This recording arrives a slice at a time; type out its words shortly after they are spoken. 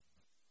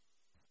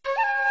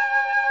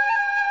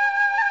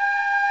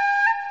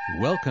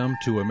Welcome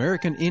to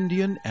American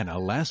Indian and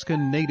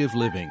Alaskan Native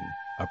Living,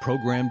 a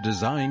program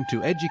designed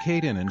to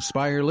educate and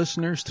inspire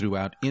listeners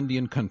throughout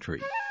Indian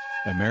country.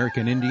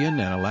 American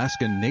Indian and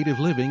Alaskan Native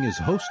Living is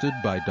hosted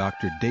by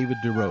Dr. David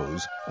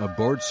DeRose, a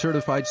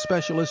board-certified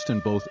specialist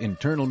in both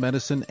internal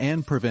medicine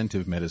and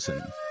preventive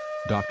medicine.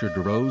 Dr.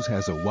 DeRose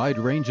has a wide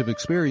range of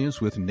experience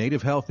with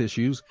Native health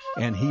issues,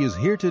 and he is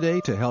here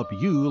today to help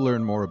you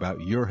learn more about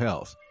your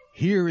health.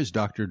 Here is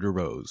Dr.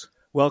 DeRose.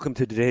 Welcome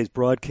to today's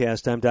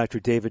broadcast. I'm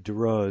Dr. David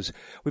DeRose.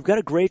 We've got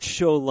a great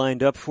show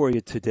lined up for you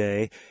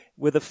today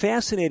with a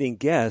fascinating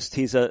guest.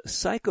 He's a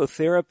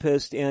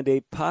psychotherapist and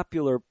a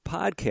popular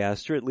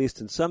podcaster, at least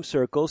in some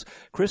circles.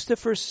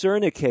 Christopher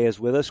Sernicke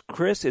is with us.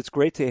 Chris, it's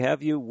great to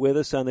have you with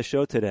us on the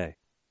show today.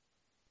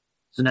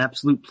 It's an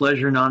absolute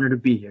pleasure and honor to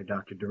be here,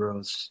 Dr.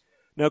 DeRose.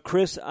 Now,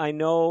 Chris, I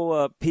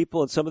know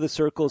people in some of the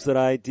circles that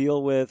I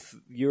deal with,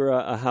 you're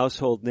a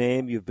household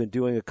name. You've been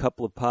doing a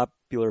couple of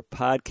popular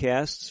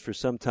podcasts for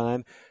some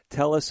time.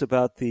 Tell us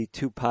about the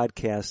two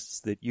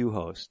podcasts that you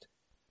host.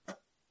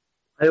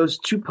 I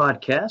host two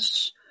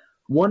podcasts.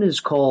 One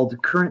is called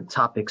Current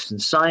Topics in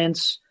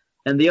Science,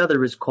 and the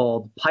other is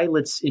called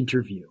Pilot's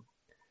Interview.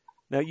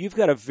 Now, you've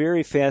got a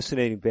very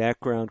fascinating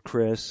background,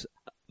 Chris.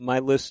 My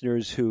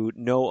listeners who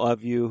know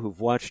of you, who've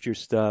watched your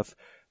stuff,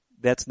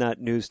 that's not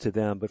news to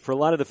them. But for a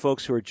lot of the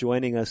folks who are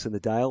joining us in the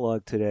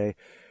dialogue today,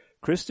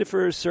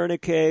 Christopher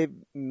Sernicke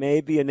may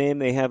be a name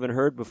they haven't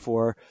heard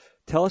before.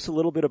 Tell us a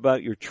little bit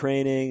about your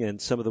training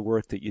and some of the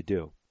work that you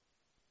do.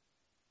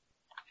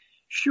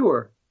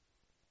 Sure.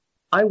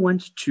 I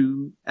went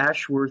to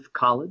Ashworth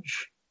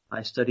College.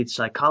 I studied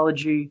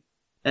psychology,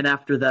 and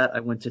after that I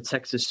went to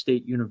Texas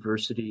State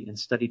University and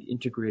studied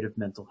integrative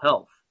mental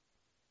health.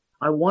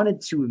 I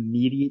wanted to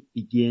immediately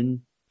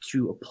begin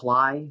to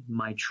apply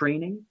my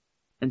training,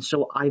 and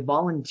so I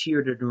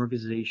volunteered at an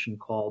organization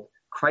called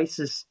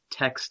Crisis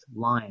Text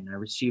Line. I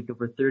received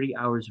over 30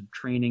 hours of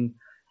training,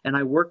 and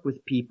I worked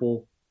with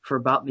people for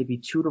about maybe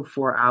 2 to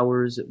 4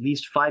 hours, at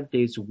least 5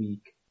 days a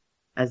week,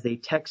 as they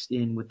text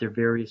in with their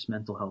various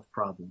mental health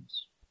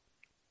problems.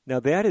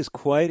 Now, that is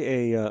quite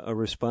a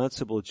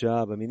responsible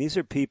job. I mean, these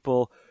are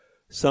people,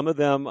 some of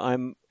them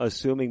I'm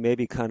assuming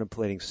maybe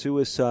contemplating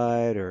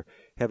suicide or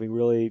having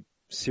really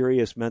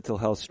serious mental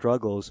health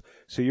struggles.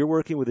 So you're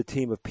working with a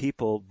team of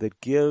people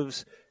that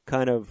gives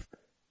kind of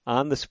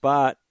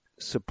on-the-spot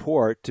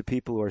support to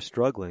people who are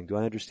struggling. Do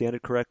I understand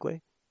it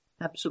correctly?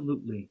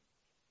 Absolutely.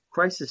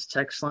 Crisis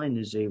Text Line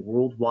is a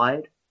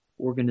worldwide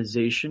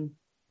organization.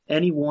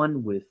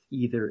 Anyone with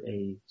either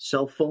a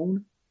cell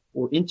phone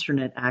or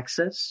internet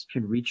access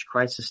can reach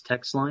Crisis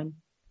Text Line.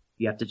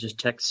 You have to just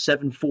text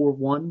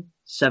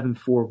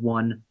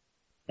 741-741,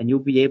 and you'll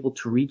be able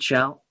to reach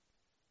out,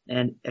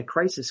 and a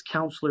crisis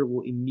counselor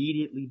will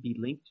immediately be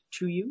linked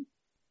to you,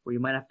 or you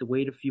might have to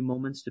wait a few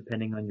moments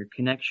depending on your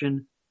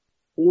connection,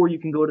 or you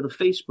can go to the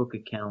Facebook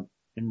account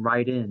and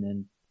write in,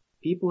 and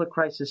people at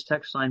Crisis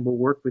Text Line will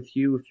work with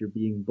you if you're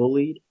being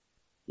bullied,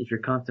 if you're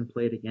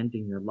contemplating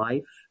ending your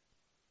life,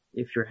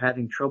 if you're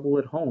having trouble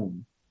at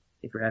home,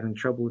 if you're having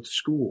trouble at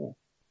school,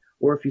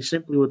 or if you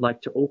simply would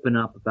like to open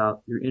up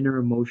about your inner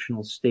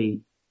emotional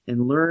state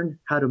and learn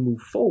how to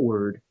move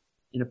forward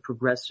in a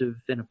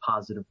progressive and a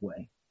positive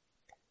way.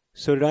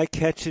 So did I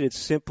catch it? It's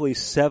simply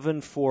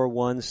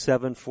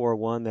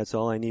 741-741. That's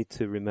all I need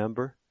to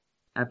remember?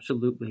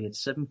 Absolutely.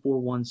 It's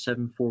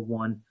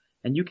 741-741.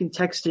 And you can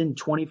text in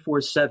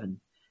 24/7.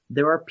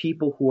 There are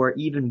people who are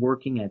even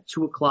working at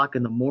 2 o'clock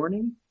in the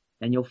morning,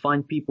 and you'll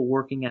find people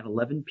working at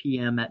 11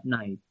 p.m. at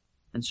night.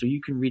 And so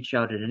you can reach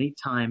out at any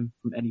time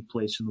from any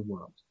place in the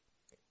world.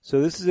 So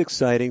this is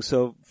exciting.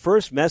 So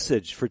first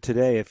message for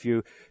today, if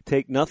you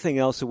take nothing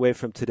else away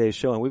from today's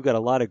show, and we've got a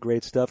lot of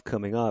great stuff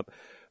coming up,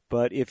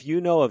 but if you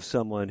know of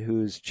someone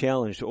who's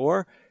challenged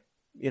or,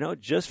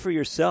 just for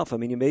yourself, I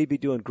mean, you may be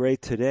doing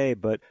great today,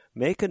 but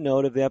make a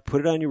note of that,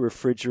 put it on your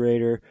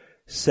refrigerator,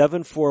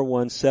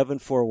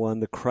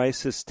 741-741, the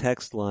Crisis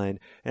Text Line.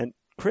 And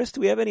Chris,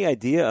 do we have any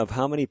idea of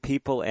how many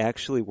people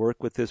actually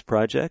work with this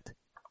project?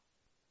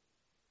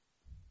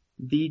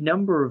 The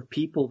number of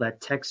people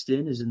that text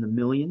in is in the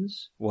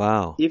millions.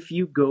 Wow. If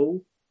you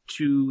go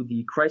to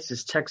the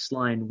Crisis Text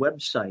Line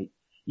website,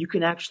 you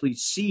can actually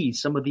see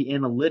some of the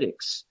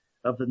analytics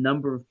of the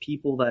number of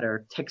people that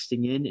are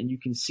texting in, and you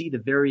can see the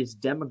various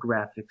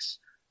demographics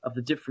of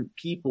the different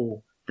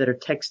people that are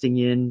texting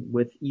in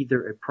with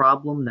either a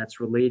problem that's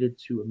related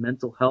to a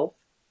mental health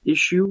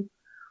issue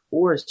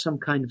or some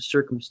kind of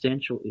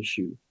circumstantial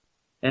issue.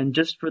 And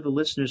just for the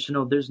listeners to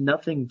know, there's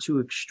nothing too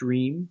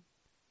extreme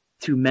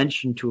to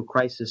mention to a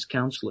crisis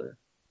counselor.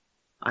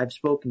 I've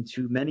spoken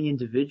to many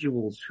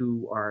individuals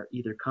who are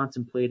either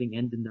contemplating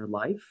ending their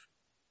life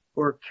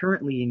or are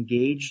currently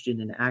engaged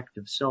in an act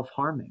of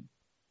self-harming.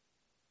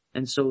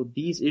 And so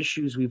these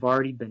issues we've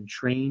already been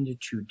trained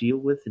to deal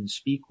with and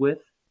speak with.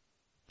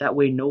 That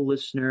way no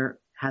listener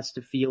has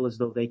to feel as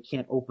though they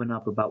can't open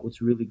up about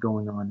what's really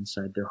going on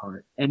inside their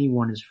heart.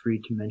 Anyone is free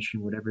to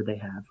mention whatever they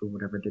have or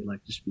whatever they'd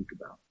like to speak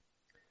about.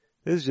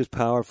 This is just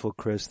powerful,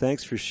 Chris.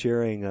 Thanks for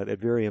sharing a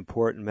very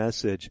important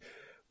message.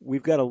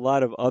 we've got a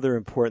lot of other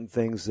important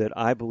things that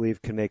I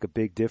believe can make a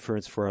big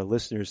difference for our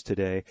listeners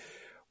today.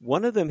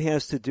 One of them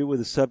has to do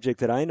with a subject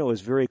that I know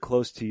is very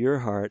close to your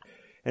heart,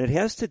 and it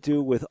has to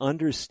do with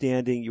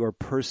understanding your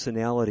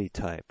personality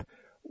type.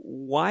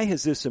 Why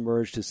has this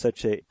emerged as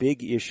such a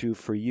big issue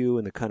for you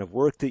in the kind of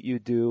work that you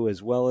do,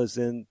 as well as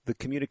in the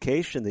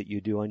communication that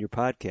you do on your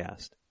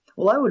podcast?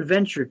 Well, I would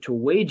venture to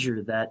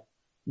wager that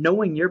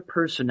knowing your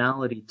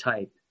personality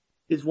type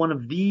is one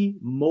of the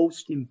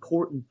most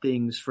important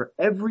things for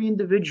every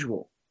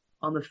individual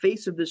on the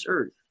face of this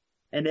earth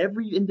and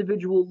every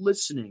individual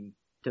listening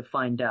to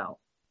find out.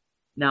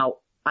 Now,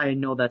 I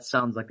know that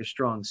sounds like a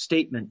strong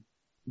statement,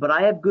 but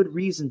I have good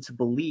reason to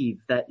believe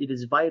that it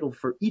is vital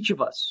for each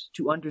of us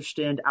to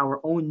understand our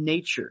own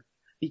nature,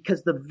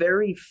 because the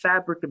very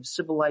fabric of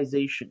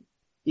civilization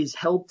is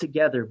held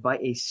together by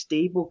a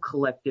stable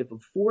collective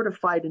of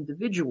fortified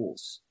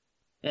individuals.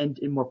 And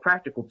in more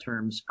practical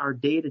terms, our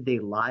day-to-day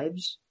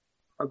lives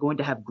are going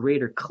to have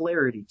greater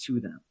clarity to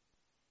them.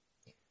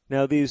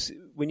 Now,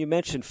 when you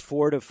mention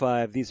 4 to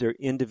 5, these are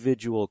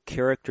individual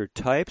character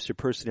types or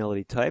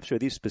personality types, or are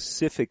these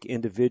specific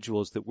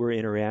individuals that we're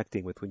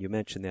interacting with when you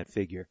mention that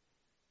figure?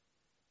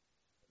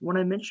 When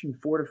I mention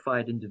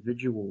fortified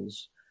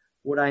individuals,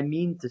 what I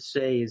mean to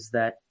say is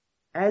that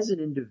as an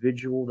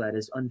individual that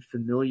is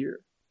unfamiliar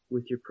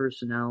with your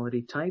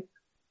personality type,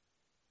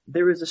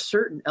 there is a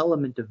certain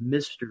element of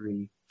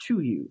mystery to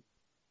you,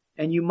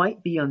 and you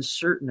might be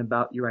uncertain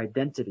about your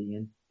identity.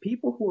 And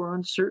people who are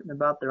uncertain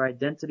about their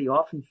identity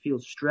often feel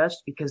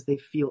stressed because they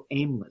feel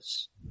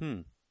aimless.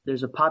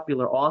 There's a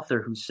popular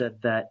author who said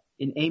that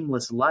an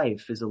aimless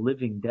life is a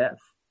living death.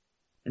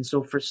 And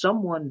so for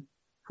someone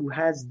who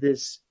has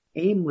this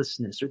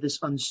aimlessness or this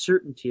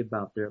uncertainty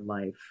about their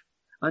life,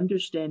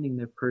 understanding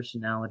their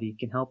personality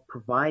can help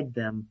provide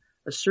them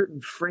a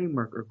certain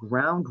framework or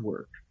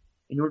groundwork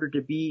in order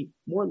to be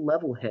more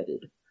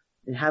level-headed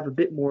and have a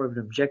bit more of an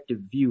objective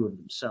view of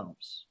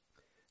themselves.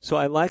 So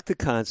I like the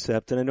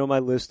concept, and I know my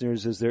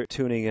listeners, as they're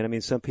tuning in, I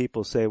mean, some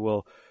people say,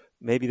 well,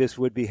 maybe this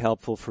would be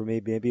helpful for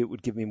me. Maybe it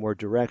would give me more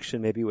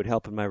direction. Maybe it would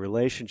help in my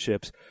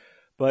relationships.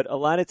 But a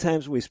lot of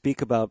times when we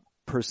speak about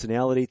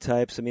personality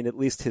types, I mean, at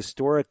least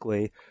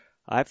historically,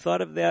 I've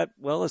thought of that,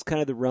 well, as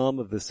kind of the realm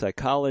of the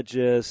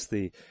psychologists,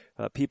 the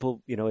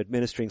people,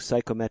 administering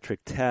psychometric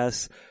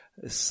tests.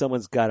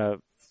 Someone's got to,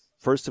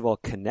 first of all,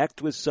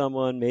 connect with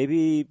someone,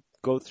 maybe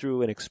go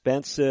through an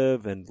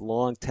expensive and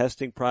long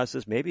testing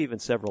process, maybe even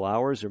several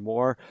hours or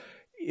more.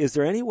 Is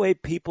there any way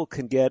people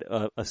can get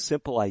a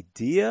simple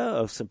idea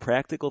of some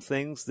practical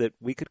things that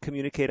we could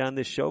communicate on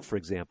this show, for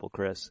example,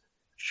 Chris?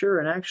 Sure.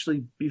 And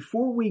actually,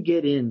 before we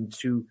get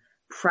into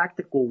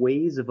practical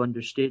ways of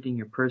understanding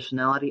your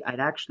personality, I'd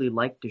actually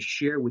like to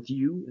share with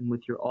you and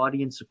with your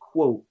audience a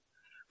quote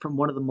from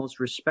one of the most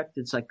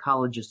respected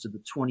psychologists of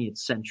the 20th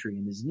century,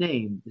 and his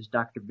name is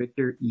Dr.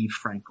 Viktor E.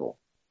 Frankl.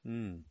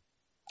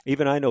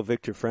 Even I know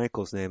Viktor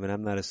Frankl's name, and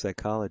I'm not a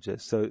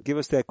psychologist. So give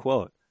us that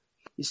quote.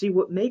 You see,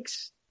 what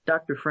makes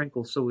Dr.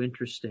 Frankl so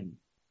interesting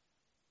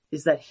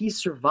is that he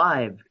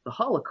survived the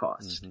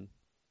Holocaust.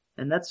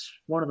 And that's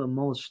one of the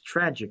most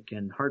tragic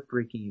and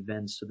heartbreaking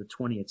events of the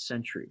 20th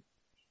century.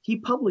 He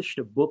published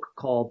a book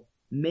called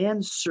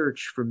Man's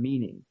Search for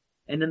Meaning.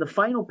 And in the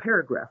final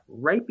paragraph,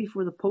 right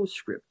before the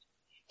postscript,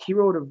 he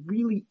wrote a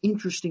really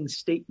interesting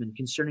statement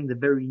concerning the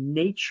very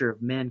nature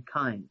of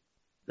mankind.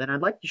 And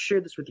I'd like to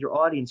share this with your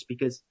audience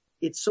because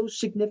it's so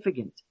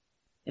significant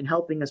in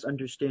helping us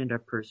understand our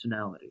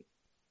personality.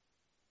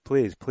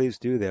 Please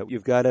do that.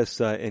 You've got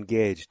us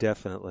engaged,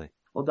 definitely.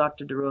 Well,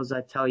 Dr. DeRose,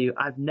 I tell you,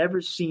 I've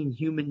never seen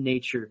human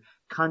nature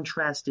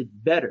contrasted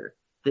better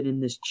than in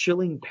this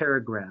chilling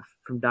paragraph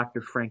from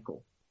Dr.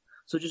 Frankl.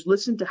 So just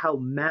listen to how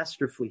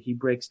masterfully he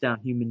breaks down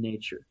human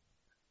nature.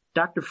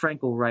 Dr.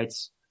 Frankl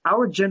writes,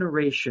 "Our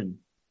generation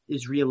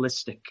is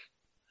realistic,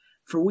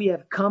 for we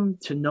have come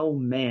to know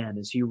man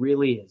as he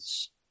really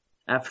is.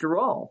 After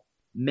all,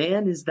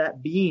 man is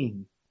that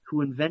being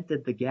who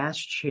invented the gas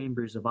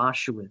chambers of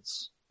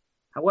Auschwitz.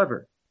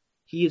 However,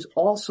 he is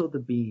also the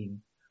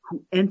being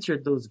who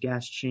entered those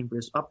gas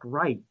chambers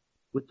upright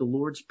with the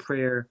Lord's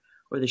Prayer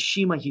or the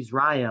Shema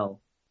Yisrael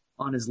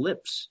on his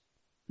lips."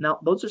 Now,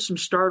 those are some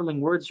startling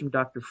words from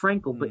Dr.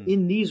 Frankl, but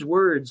in these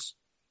words,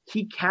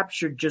 he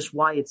captured just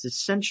why it's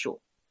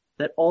essential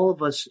that all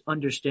of us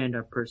understand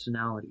our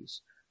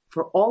personalities.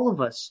 For all of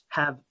us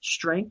have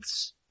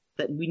strengths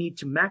that we need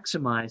to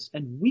maximize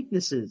and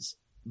weaknesses,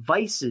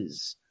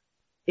 vices,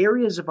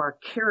 areas of our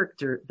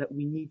character that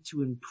we need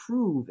to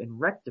improve and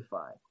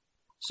rectify.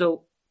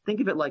 So think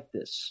of it like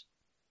this.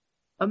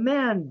 A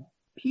man,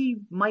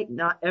 he might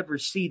not ever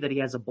see that he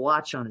has a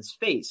blotch on his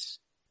face.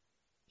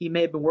 He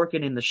may have been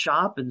working in the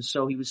shop, and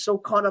so he was so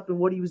caught up in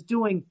what he was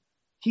doing,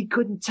 he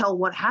couldn't tell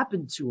what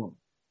happened to him.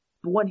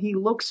 But when he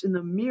looks in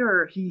the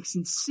mirror, he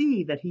can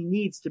see that he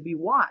needs to be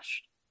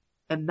washed.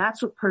 And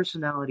that's what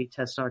personality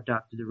tests are,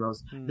 Dr.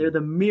 DeRose. They're the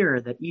mirror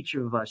that each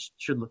of us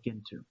should look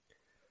into.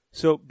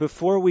 So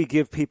before we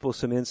give people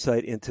some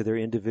insight into their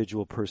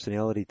individual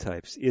personality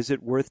types, is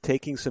it worth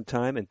taking some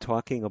time and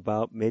talking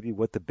about maybe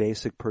what the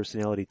basic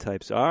personality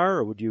types are,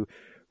 or would you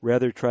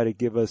rather try to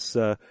give us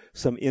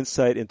some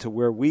insight into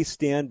where we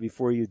stand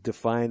before you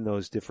define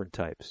those different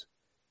types.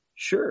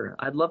 Sure,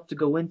 I'd love to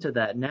go into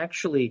that. And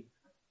actually,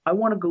 I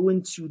want to go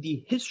into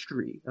the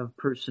history of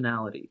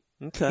personality.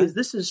 Okay. Because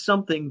this is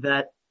something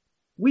that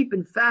we've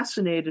been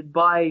fascinated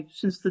by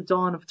since the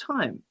dawn of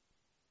time.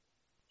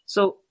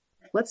 So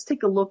let's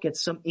take a look at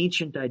some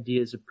ancient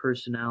ideas of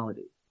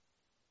personality.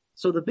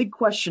 So the big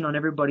question on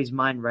everybody's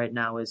mind right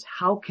now is,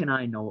 how can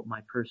I know what my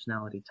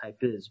personality type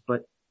is?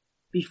 But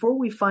before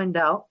we find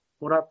out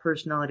what our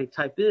personality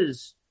type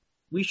is,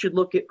 we should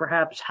look at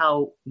perhaps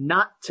how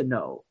not to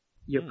know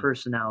your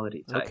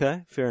personality type.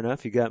 Okay, fair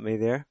enough. You got me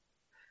there.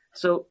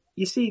 So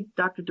you see,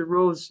 Dr.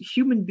 DeRose,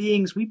 human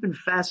beings, we've been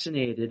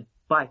fascinated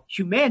by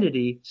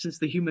humanity since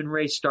the human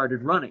race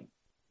started running.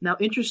 Now,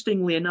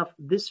 interestingly enough,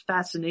 this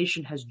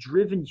fascination has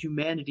driven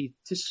humanity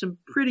to some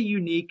pretty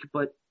unique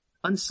but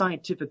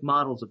unscientific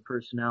models of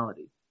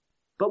personality.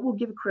 But we'll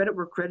give credit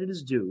where credit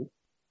is due.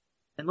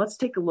 And let's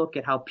take a look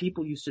at how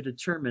people used to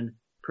determine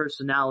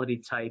personality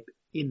type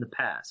in the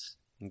past.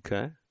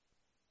 Okay.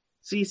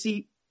 So you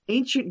see,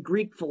 ancient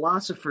Greek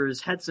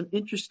philosophers had some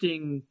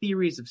interesting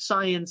theories of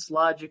science,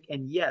 logic,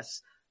 and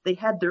yes, they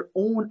had their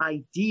own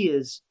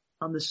ideas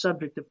on the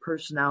subject of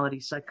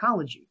personality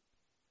psychology.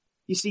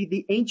 You see,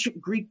 the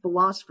ancient Greek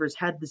philosophers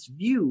had this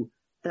view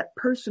that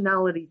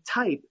personality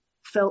type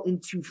fell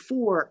into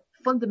 4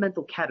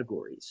 fundamental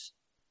categories.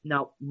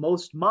 Now,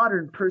 most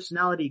modern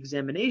personality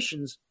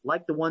examinations,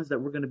 like the ones that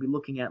we're going to be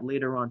looking at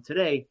later on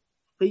today,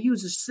 they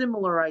use a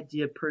similar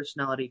idea of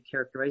personality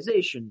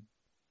characterization,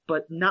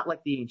 but not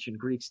like the ancient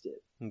Greeks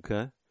did.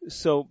 Okay.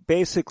 So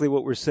basically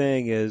what we're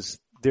saying is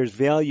there's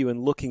value in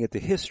looking at the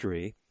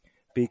history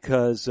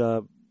because,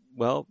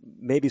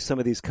 maybe some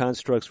of these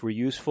constructs were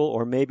useful,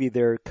 or maybe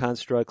they're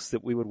constructs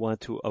that we would want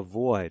to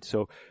avoid.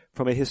 So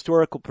from a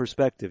historical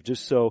perspective,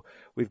 just so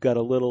we've got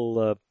a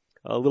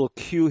little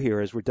cue here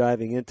as we're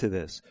diving into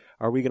this,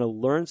 are we going to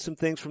learn some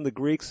things from the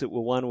Greeks that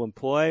we'll want to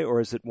employ,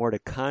 or is it more to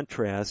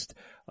contrast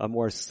a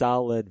more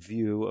solid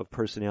view of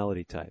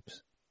personality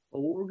types?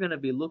 Well, what we're going to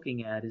be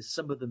looking at is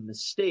some of the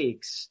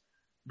mistakes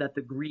that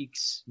the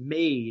Greeks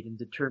made in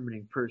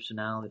determining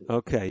personality.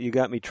 Okay, you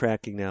got me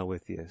tracking now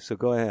with you, so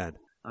go ahead.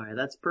 All right,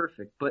 that's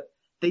perfect. But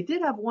they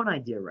did have one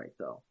idea right,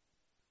 though.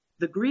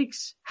 The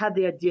Greeks had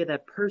the idea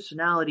that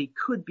personality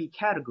could be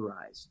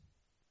categorized.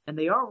 And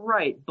they are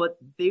right, but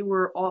they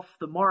were off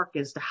the mark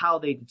as to how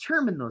they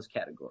determine those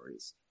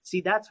categories. See,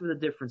 that's where the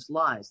difference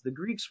lies. The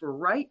Greeks were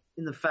right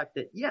in the fact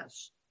that,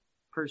 yes,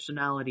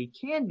 personality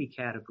can be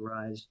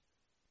categorized,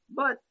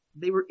 but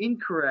they were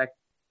incorrect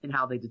in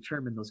how they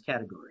determine those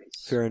categories.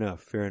 Fair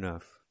enough, fair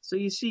enough. So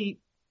you see,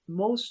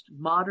 most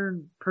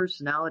modern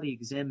personality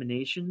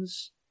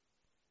examinations,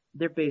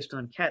 they're based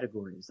on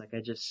categories, like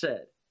I just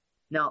said.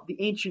 Now, the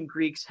ancient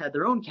Greeks had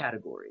their own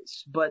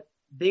categories, but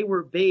they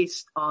were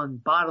based on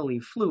bodily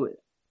fluid.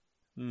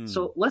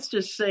 So let's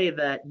just say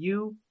that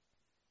you,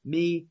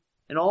 me,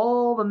 and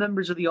all the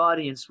members of the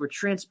audience were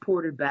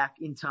transported back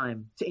in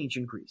time to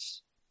ancient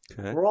Greece.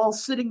 Okay. We're all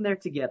sitting there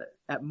together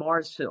at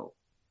Mars Hill,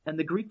 and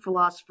the Greek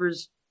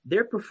philosophers,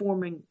 they're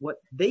performing what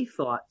they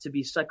thought to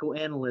be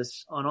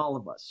psychoanalysis on all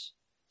of us.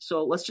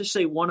 So let's just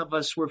say one of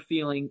us were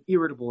feeling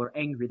irritable or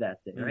angry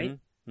that day, right?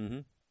 Mm-hmm.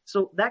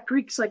 So that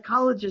Greek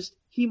psychologist,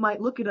 he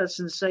might look at us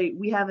and say,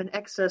 we have an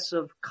excess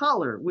of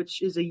choler,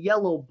 which is a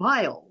yellow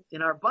bile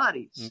in our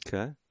bodies.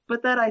 Okay.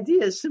 But that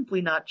idea is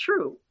simply not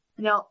true.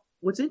 Now,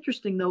 what's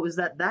interesting, though, is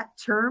that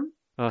term,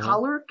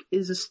 choleric,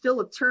 is still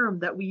a term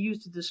that we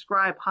use to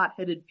describe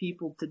hot-headed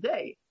people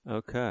today.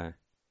 Okay.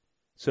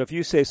 So if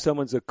you say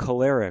someone's a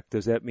choleric,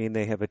 does that mean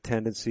they have a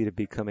tendency to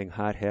becoming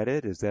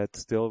hot-headed? Is that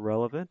still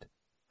relevant?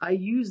 I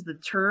use the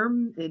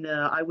term in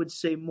a, I would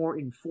say, more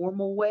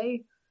informal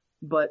way,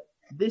 but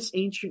this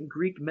ancient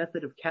Greek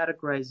method of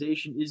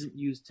categorization isn't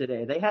used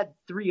today. They had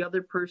 3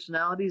 other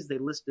personalities. They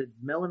listed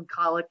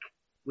melancholic,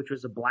 which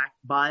was a black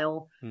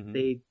bile. Mm-hmm.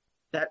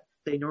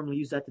 They normally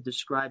use that to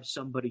describe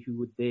somebody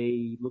who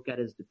they look at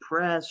as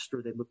depressed,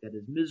 or they look at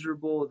as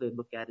miserable, they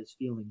look at as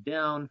feeling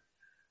down.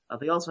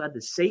 They also had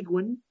the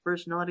sanguine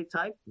personality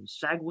type, or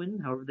sanguine,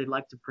 however they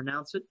like to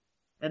pronounce it.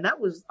 And that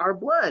was our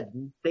blood.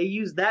 They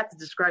used that to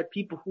describe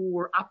people who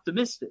were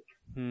optimistic.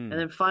 And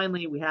then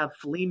finally, we have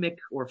phlemic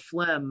or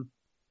phlegm,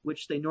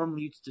 which they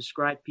normally use to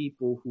describe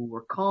people who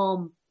were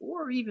calm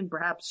or even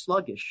perhaps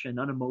sluggish and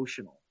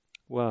unemotional.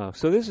 Wow.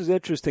 So this is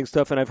interesting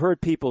stuff, and I've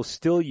heard people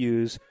still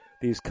use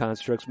these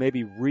constructs,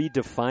 maybe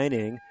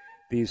redefining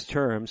these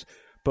terms,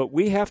 but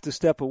we have to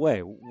step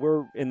away.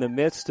 We're in the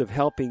midst of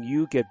helping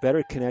you get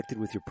better connected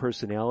with your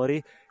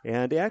personality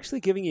and actually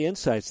giving you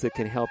insights that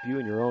can help you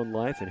in your own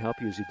life and help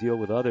you as you deal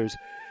with others.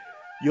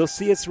 You'll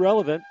see it's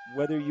relevant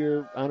whether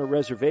you're on a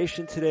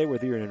reservation today,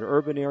 whether you're in an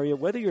urban area,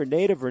 whether you're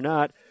native or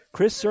not.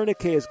 Chris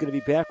Cernicke is going to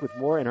be back with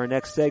more in our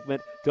next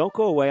segment. Don't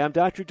go away. I'm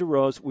Dr.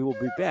 DeRose. We will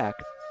be back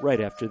right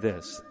after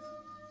this.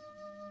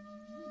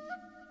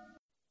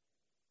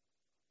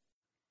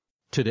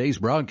 Today's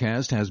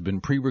broadcast has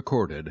been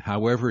pre-recorded.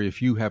 However,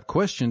 if you have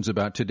questions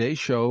about today's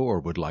show or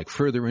would like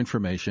further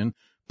information,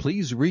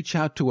 please reach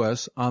out to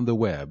us on the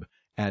web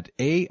at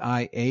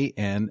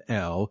AIANL.org.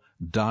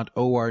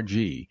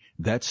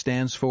 That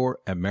stands for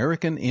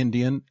American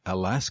Indian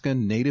Alaska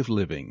Native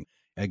Living.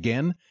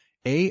 Again,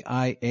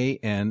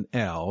 AIANL.org.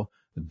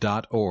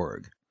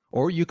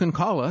 Or you can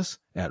call us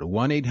at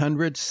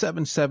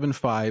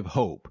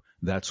 1-800-775-HOPE.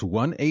 That's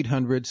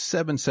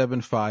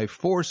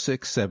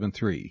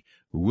 1-800-775-4673.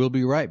 We'll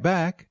be right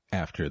back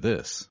after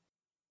this.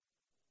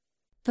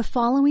 The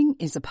following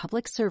is a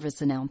public service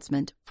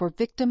announcement for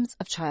victims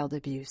of child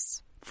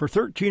abuse. For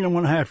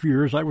 13.5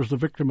 years, I was the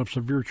victim of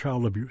severe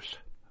child abuse.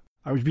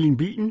 I was being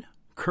beaten,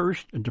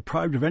 cursed, and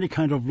deprived of any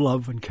kind of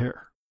love and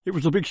care. It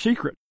was a big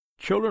secret.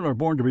 Children are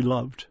born to be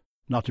loved,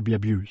 not to be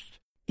abused.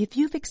 If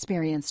you've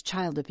experienced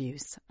child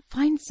abuse,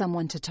 find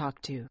someone to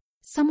talk to,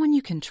 someone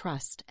you can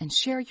trust and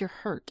share your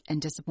hurt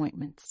and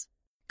disappointments.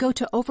 Go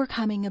to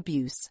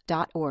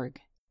overcomingabuse.org.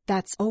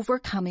 That's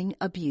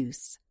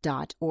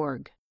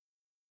overcomingabuse.org.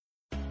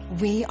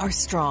 We are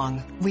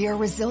strong, we are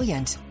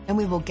resilient, and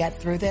we will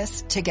get through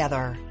this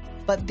together.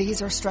 But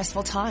these are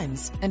stressful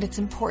times, and it's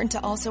important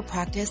to also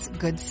practice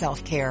good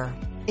self-care.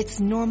 It's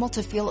normal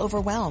to feel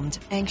overwhelmed,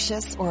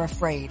 anxious, or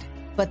afraid,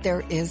 but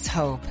there is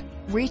hope.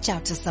 Reach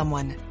out to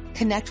someone,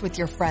 connect with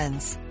your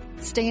friends,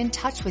 stay in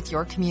touch with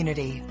your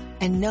community,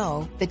 and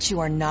know that you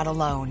are not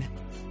alone.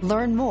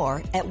 Learn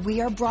more at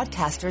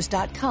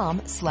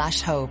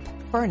wearebroadcasters.com/hope,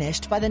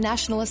 furnished by the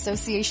National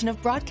Association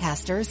of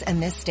Broadcasters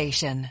and this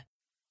station.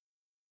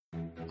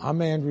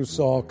 I'm Andrew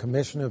Saul,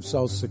 Commissioner of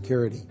Social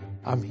Security.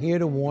 I'm here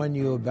to warn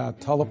you about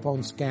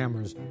telephone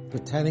scammers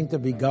pretending to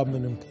be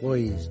government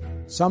employees.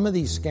 Some of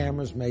these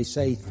scammers may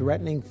say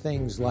threatening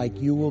things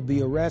like you will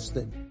be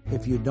arrested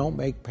if you don't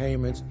make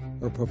payments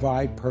or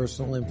provide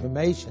personal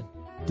information.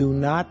 Do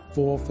not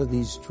fall for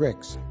these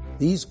tricks.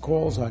 These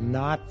calls are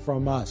not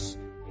from us.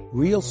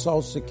 Real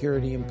Social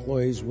Security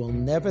employees will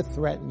never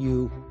threaten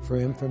you for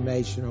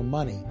information or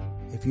money.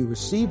 If you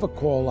receive a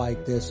call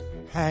like this,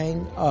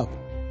 hang up.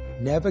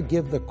 Never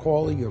give the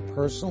caller your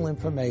personal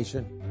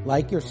information,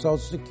 like your Social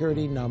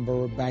Security number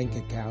or bank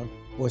account,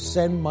 or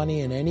send money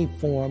in any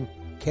form,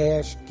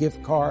 cash,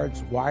 gift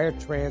cards, wire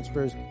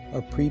transfers,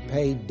 or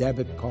prepaid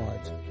debit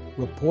cards.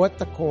 Report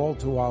the call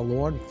to our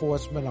law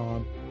enforcement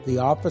arm, the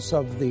Office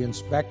of the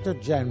Inspector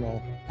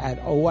General,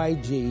 at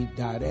oig.ssa.gov.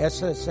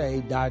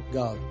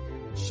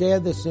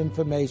 Share this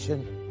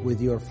information with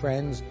your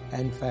friends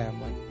and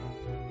family.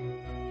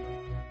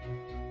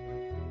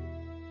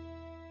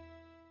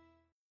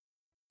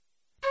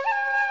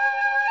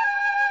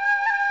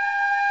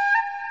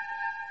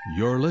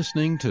 You're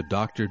listening to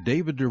Dr.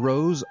 David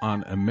DeRose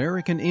on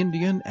American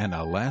Indian and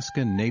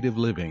Alaska Native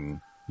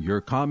Living. Your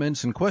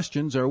comments and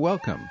questions are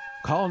welcome.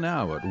 Call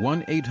now at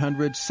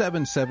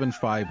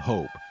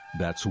 1-800-775-HOPE.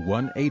 That's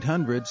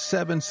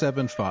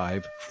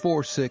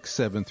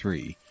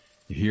 1-800-775-4673.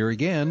 Here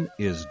again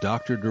is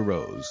Dr.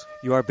 DeRose.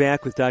 You are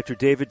back with Dr.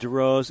 David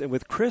DeRose and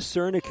with Chris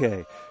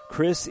Zernicke.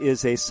 Chris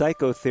is a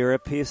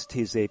psychotherapist,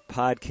 he's a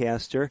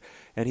podcaster,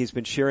 and he's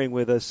been sharing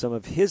with us some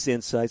of his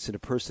insights into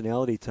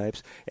personality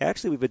types.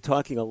 Actually, we've been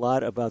talking a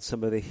lot about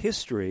some of the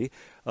history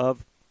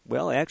of,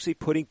 well, actually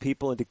putting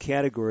people into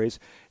categories.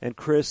 And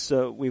Chris,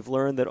 we've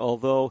learned that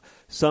although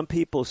some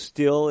people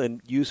still in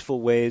useful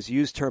ways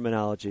use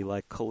terminology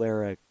like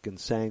choleric and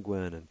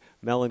sanguine and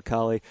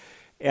melancholy,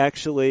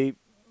 actually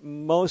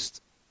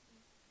most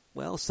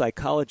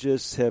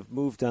psychologists have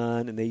moved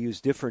on and they use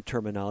different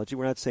terminology.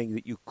 We're not saying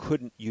that you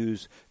couldn't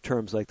use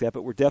terms like that,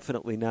 but we're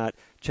definitely not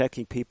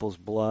checking people's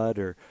blood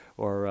or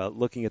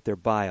looking at their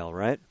bile,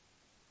 right?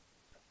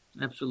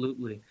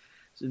 Absolutely.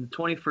 So in the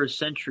 21st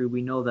century,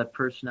 we know that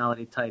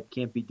personality type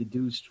can't be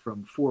deduced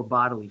from 4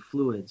 bodily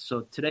fluids.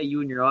 So today,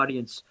 you and your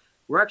audience,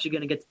 we're actually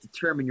going to get to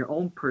determine your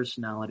own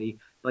personality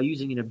by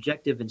using an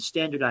objective and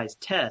standardized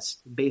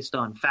test based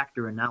on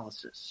factor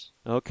analysis.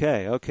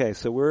 Okay.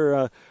 So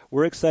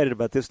we're excited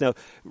about this. Now,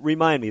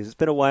 remind me, it's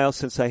been a while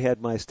since I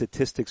had my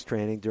statistics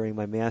training during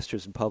my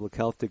master's in public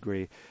health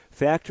degree.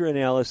 Factor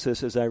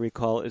analysis, as I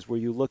recall, is where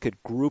you look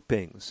at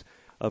groupings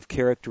of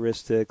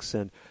characteristics,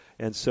 and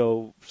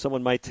so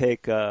someone might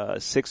take a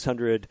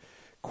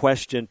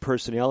 600-question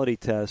personality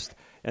test,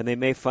 and they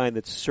may find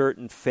that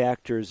certain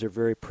factors are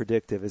very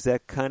predictive. Is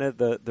that kind of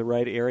the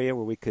right area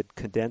where we could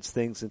condense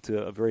things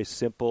into a very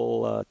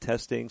simple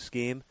testing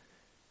scheme?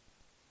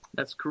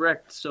 That's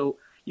correct. So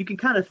you can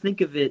kind of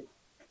think of it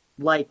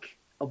like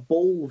a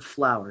bowl of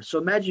flour. So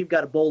imagine you've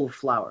got a bowl of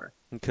flour,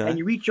 and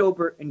you reach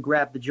over and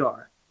grab the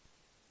jar.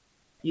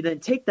 You then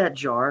take that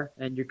jar,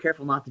 and you're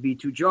careful not to be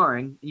too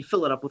jarring, and you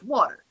fill it up with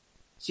water.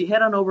 So you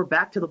head on over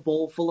back to the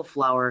bowl full of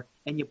flour,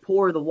 and you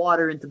pour the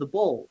water into the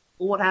bowl.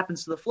 Well, what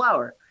happens to the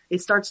flour?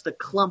 It starts to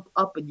clump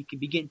up, and you can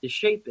begin to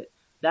shape it.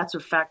 That's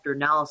what factor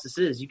analysis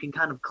is. You can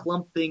kind of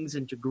clump things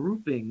into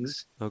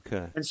groupings.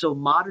 Okay. And so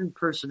modern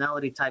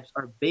personality types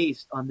are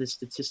based on this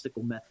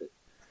statistical method.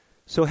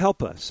 So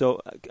help us.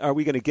 So are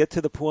we going to get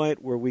to the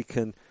point where we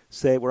can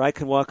say, where I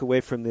can walk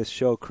away from this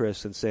show,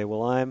 Chris, and say,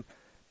 well, I'm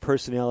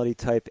personality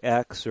type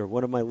X, or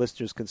one of my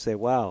listeners can say,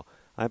 wow,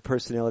 I'm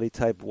personality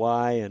type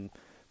Y, and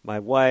my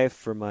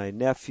wife or my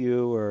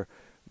nephew or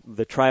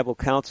the tribal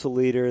council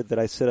leader that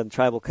I sit on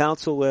tribal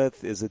council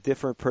with is a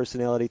different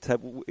personality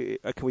type.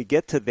 Can we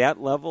get to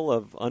that level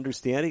of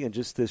understanding in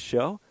just this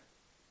show?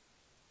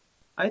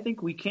 I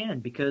think we can,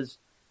 because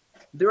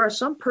there are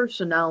some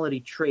personality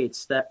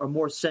traits that are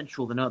more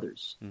central than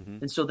others.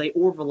 And so they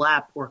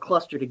overlap or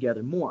cluster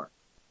together more.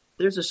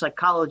 There's a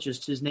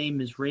psychologist, his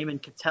name is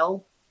Raymond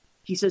Cattell.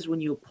 He says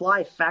when you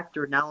apply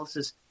factor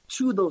analysis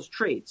to those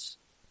traits,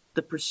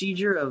 the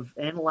procedure of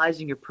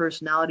analyzing your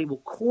personality will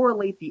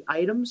correlate the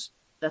items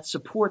that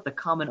support the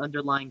common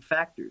underlying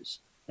factors.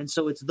 And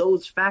so it's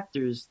those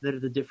factors that are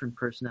the different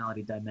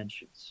personality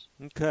dimensions.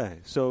 Okay,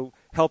 so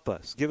help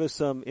us. Give us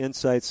some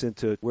insights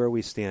into where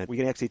we stand. We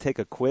can actually take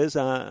a quiz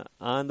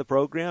on the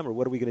program, or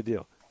what are we going to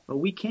do? Well,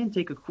 we can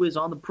take a quiz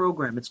on the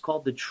program. It's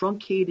called the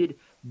Truncated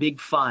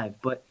Big Five.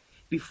 But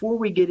before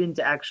we get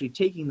into actually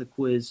taking the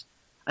quiz,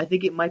 I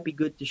think it might be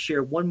good to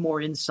share one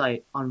more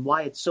insight on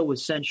why it's so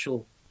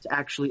essential to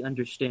actually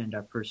understand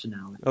our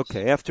personalities.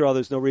 Okay, after all,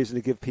 there's no reason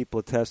to give people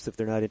a test if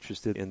they're not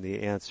interested in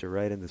the answer,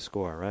 right, in the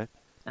score, right?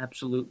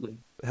 Absolutely.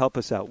 Help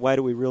us out. Why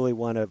do we really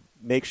want to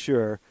make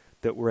sure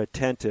that we're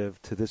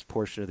attentive to this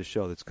portion of the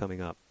show that's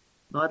coming up?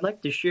 Well, I'd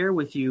like to share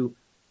with you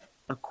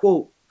a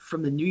quote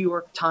from the New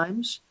York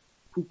Times,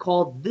 who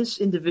called this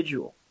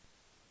individual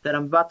that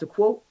I'm about to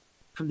quote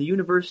from the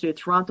University of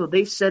Toronto.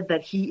 They said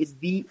that he is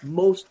the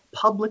most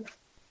public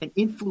and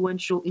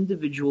influential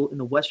individual in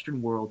the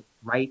Western world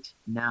right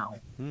now.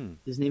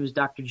 His name is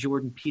Dr.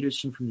 Jordan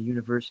Peterson from the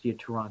University of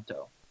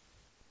Toronto.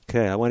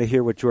 Okay, I want to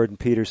hear what Jordan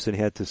Peterson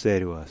had to say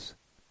to us.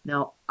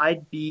 Now,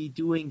 I'd be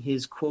doing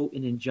his quote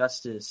an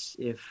injustice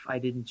if I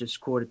didn't just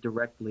quote it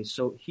directly.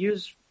 So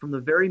here's from the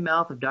very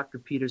mouth of Dr.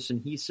 Peterson.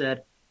 He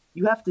said,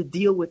 "You have to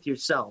deal with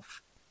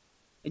yourself,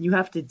 and you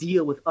have to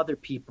deal with other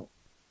people,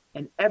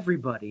 and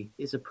everybody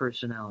is a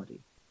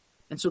personality.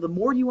 And so the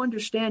more you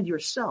understand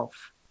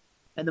yourself,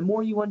 and the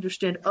more you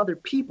understand other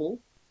people,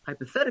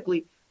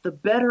 hypothetically, the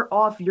better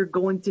off you're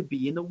going to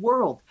be in the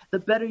world, the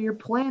better your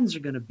plans are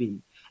going to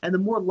be, and the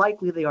more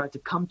likely they are to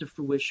come to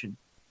fruition.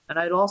 And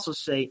I'd also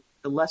say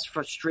the less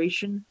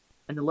frustration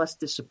and the less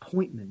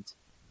disappointment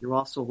you're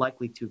also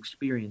likely to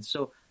experience."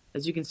 So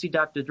as you can see,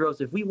 Dr.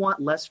 Droz, if we want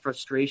less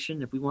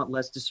frustration, if we want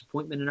less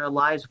disappointment in our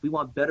lives, if we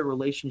want better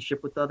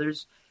relationship with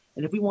others,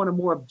 and if we want a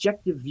more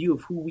objective view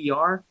of who we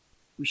are,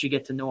 we should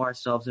get to know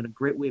ourselves. And a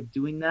great way of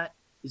doing that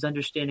is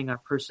understanding our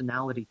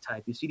personality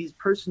type. You see, these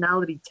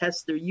personality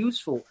tests, they're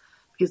useful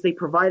because they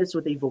provide us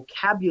with a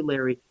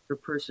vocabulary for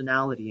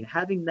personality. And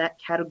having that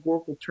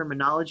categorical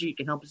terminology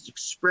can help us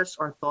express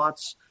our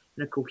thoughts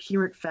in a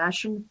coherent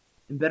fashion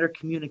and better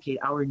communicate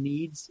our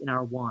needs and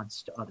our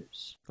wants to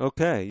others.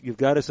 Okay, you've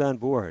got us on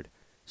board.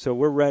 So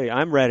we're ready.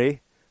 I'm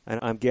ready, and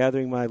I'm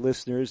gathering my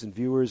listeners and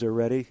viewers are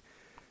ready.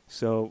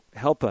 So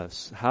help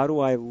us. How do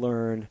I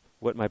learn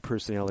what my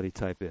personality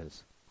type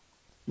is?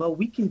 Well,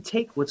 we can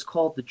take what's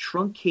called the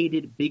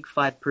Truncated Big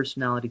Five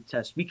Personality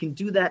Test. We can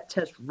do that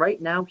test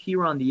right now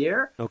here on the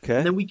air. Okay.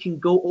 And then we can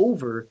go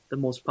over the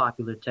most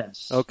popular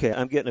tests. Okay,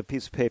 I'm getting a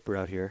piece of paper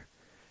out here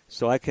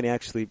so I can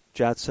actually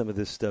jot some of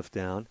this stuff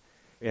down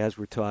as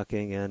we're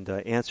talking and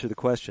answer the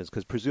questions,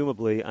 because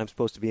presumably I'm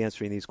supposed to be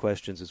answering these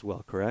questions as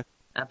well, correct?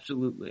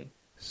 Absolutely.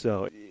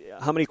 So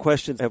how many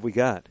questions have we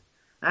got?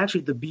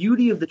 Actually, the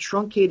beauty of the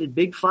Truncated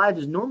Big Five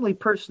is normally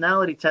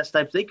personality test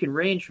types, they can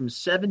range from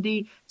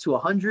 70 to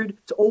 100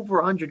 to over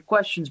 100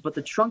 questions, but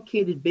the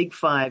Truncated Big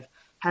Five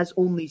has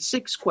only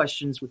 6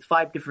 questions with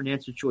 5 different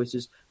answer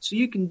choices. So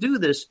you can do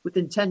this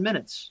within 10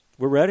 minutes.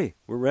 We're ready.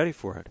 We're ready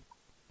for it.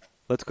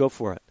 Let's go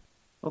for it.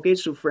 Okay,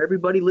 so for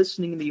everybody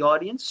listening in the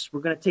audience,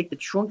 we're going to take the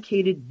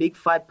Truncated Big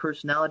Five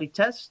Personality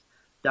Test.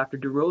 Dr.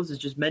 DeRose has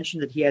just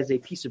mentioned that he has a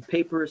piece of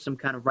paper, some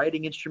kind of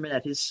writing instrument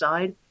at his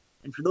side.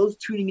 And for those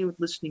tuning in with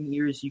listening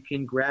ears, you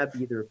can grab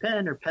either a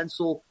pen or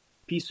pencil,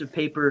 piece of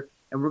paper,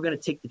 and we're going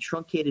to take the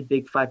Truncated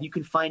Big Five. You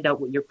can find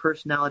out what your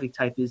personality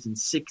type is in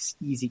 6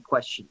 easy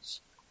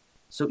questions.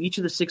 So each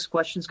of the 6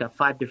 questions got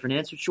 5 different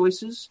answer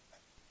choices.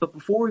 But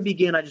before we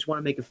begin, I just want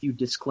to make a few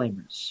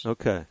disclaimers.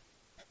 Okay.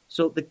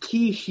 So the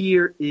key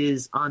here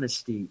is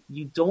honesty.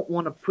 You don't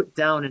want to put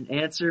down an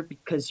answer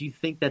because you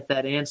think that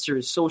that answer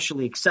is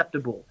socially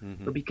acceptable,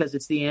 or because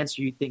it's the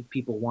answer you think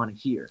people want to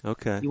hear.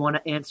 Okay. You want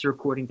to answer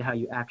according to how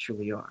you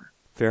actually are.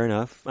 Fair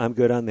enough. I'm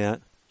good on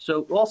that.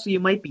 So also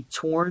you might be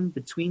torn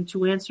between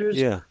 2 answers.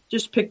 Yeah.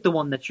 Just pick the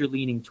one that you're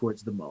leaning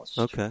towards the most.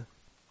 Okay.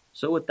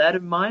 So with that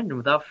in mind, and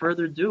without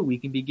further ado, we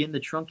can begin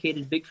the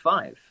Truncated Big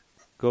Five.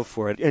 Go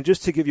for it. And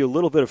just to give you a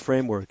little bit of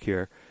framework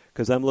here,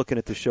 because I'm looking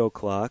at the show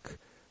clock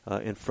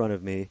in front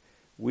of me,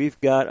 we've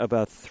got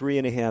about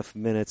 3.5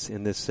 minutes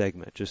in this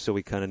segment, just so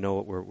we kind of know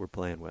what we're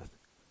playing with.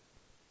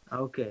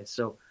 Okay,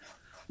 so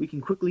we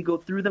can quickly go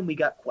through them. We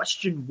got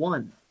question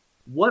 1.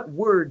 What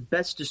word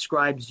best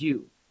describes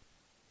you?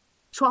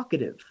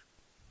 Talkative.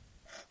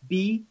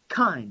 B,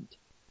 kind.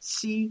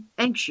 C,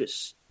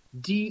 anxious.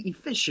 D,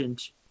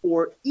 efficient.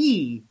 Or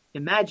E,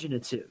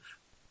 imaginative.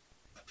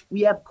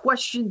 We have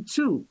question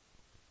 2.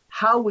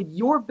 how would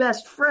your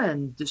best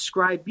friend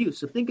describe you?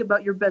 So think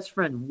about your best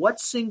friend. What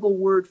single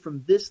word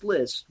from this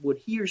list would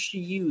he or she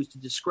use to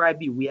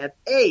describe you? We have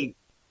A,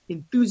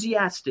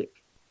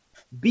 enthusiastic,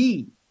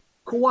 B,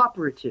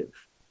 cooperative,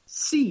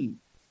 C,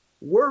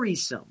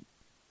 worrisome,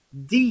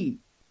 D,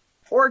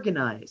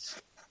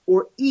 organized,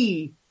 or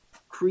E,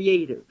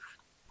 creative.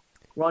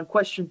 We're on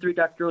question 3,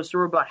 Dr. Rose, so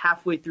we're about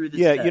halfway through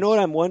this test. You know what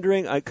I'm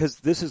wondering?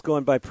 Because this is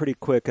going by pretty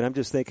quick, and I'm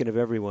just thinking of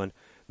everyone.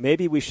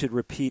 Maybe we should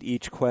repeat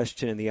each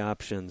question in the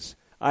options.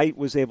 I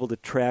was able to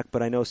track,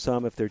 but I know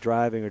some, if they're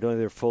driving or don't have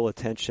their full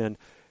attention,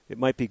 it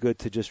might be good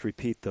to just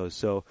repeat those.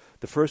 So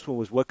the first one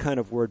was, what kind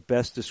of word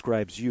best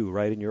describes you,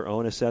 right, in your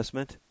own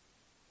assessment?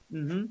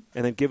 Mm-hmm.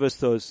 And then give us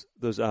those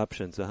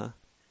options.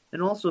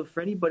 And also,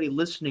 for anybody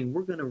listening,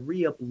 we're going to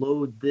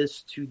re-upload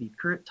this to the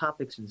Current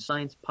Topics in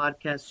Science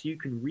podcast so you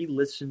can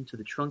re-listen to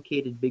the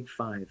truncated Big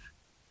Five.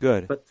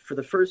 Good. But for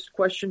the first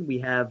question, we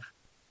have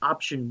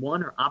option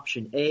 1 or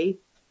option A,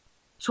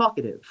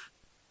 talkative,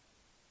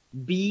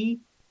 B,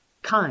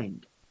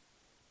 kind,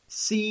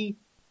 C,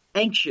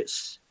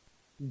 anxious,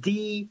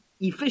 D,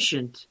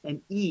 efficient,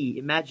 and E,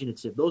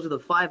 imaginative. Those are the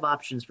 5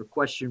 options for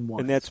question 1.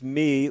 And that's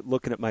me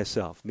looking at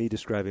myself, me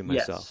describing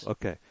myself. Yes.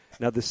 Okay.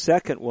 Now the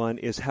second one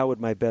is, how would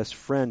my best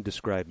friend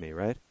describe me,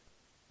 right?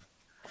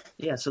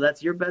 Yeah, so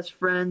that's your best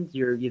friend,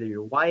 either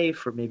your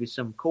wife or maybe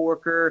some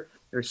coworker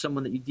or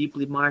someone that you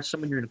deeply admire,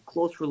 someone you're in a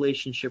close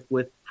relationship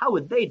with. How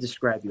would they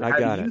describe you?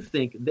 How do you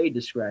think they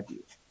describe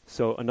you?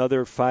 So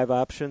another 5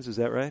 options, is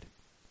that right?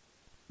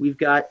 We've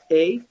got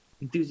A,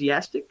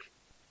 enthusiastic,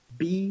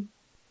 B,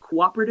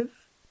 cooperative,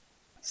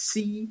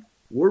 C,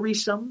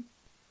 worrisome,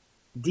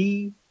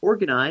 D,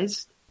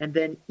 organized, and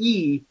then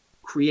E,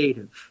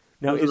 creative.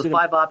 Now, those are the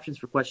 5 options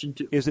for question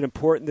 2. Is it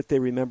important that they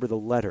remember the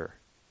letter?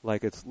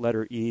 Like it's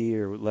letter E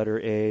or letter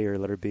A or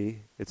letter B?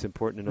 It's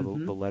important to know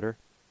the letter?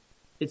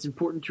 It's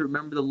important to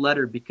remember the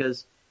letter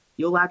because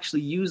you'll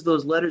actually use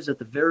those letters at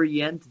the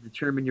very end to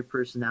determine your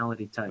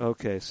personality type.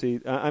 Okay, see,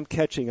 I'm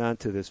catching on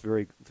to this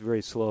very,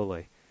 very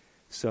slowly.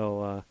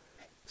 So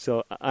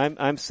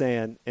I'm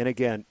saying, and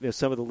again,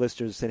 some of the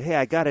listeners said, "Hey,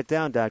 I got it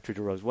down, Dr.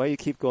 DeRose. Why do you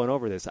keep going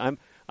over this?"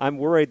 I'm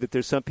worried that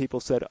there's some people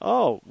said,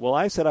 "Oh, well,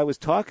 I said I was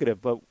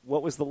talkative, but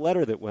what was the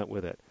letter that went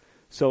with it?"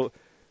 So,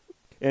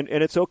 and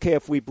it's okay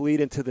if we bleed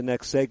into the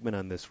next segment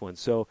on this one.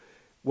 So,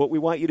 what we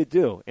want you to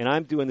do, and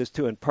I'm doing this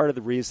too, and part of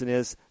the reason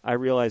is I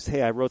realized,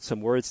 hey, I wrote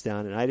some words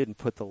down and I didn't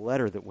put the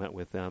letter that went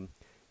with them,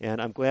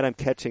 and I'm glad I'm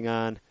catching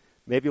on.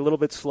 Maybe a little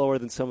bit slower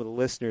than some of the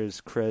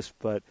listeners, Chris,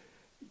 but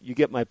you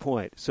get my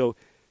point. So,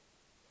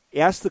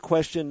 ask the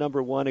question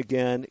number 1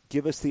 again.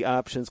 Give us the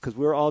options because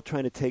we're all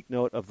trying to take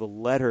note of the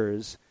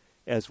letters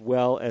as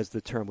well as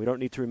the term. We don't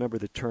need to remember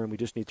the term. We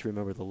just need to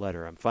remember the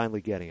letter. I'm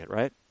finally getting it,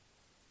 right?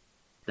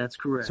 That's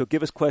correct. So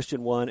give us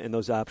question 1 and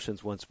those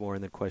options once more,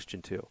 and then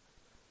question 2.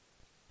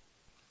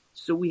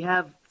 So we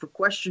have, for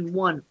question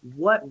 1,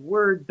 what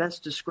word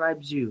best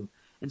describes you?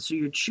 And so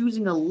you're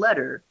choosing a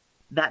letter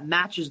that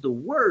matches the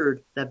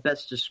word that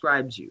best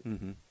describes you.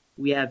 Mm-hmm.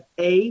 We have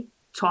A,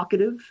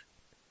 talkative,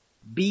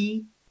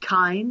 B,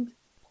 kind,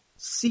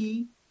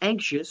 C,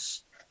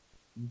 anxious,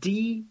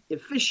 D,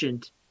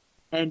 efficient,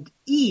 and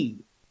E,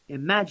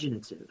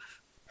 imaginative.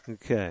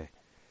 Okay.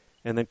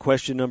 And then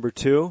question number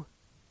 2?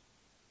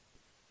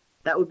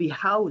 That would be,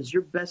 how does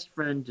your best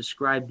friend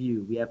describe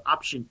you? We have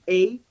option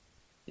A,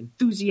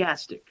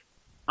 enthusiastic.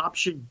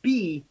 Option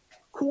B,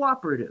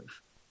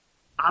 cooperative.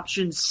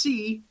 Option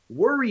C,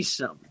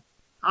 worrisome.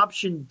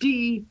 Option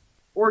D,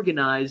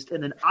 organized.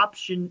 And then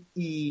option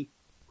E,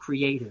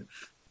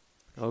 creative.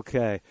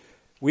 Okay.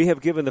 We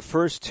have given the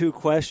first 2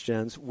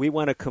 questions. We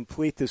want to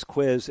complete this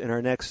quiz in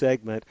our next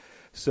segment.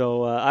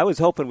 So I was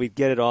hoping we'd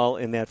get it all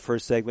in that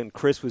first segment.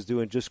 Chris was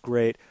doing just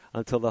great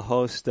until the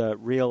host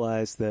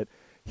realized that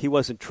he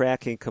wasn't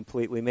tracking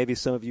completely. Maybe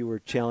some of you were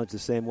challenged the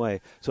same way.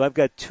 So I've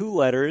got 2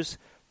 letters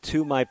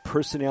to my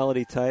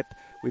personality type.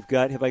 We've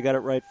got, have I got it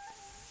right,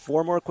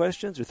 4 more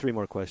questions or 3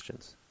 more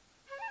questions?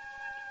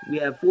 We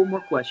have 4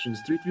 more questions,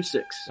 3 through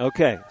 6.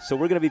 Okay, so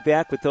we're going to be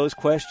back with those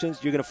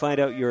questions. You're going to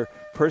find out your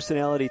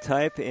personality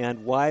type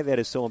and why that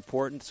is so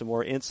important, some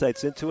more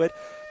insights into it.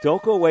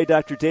 Don't go away,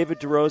 Dr.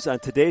 David DeRose on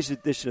today's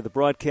edition of the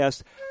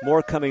broadcast.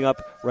 More coming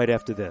up right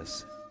after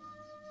this.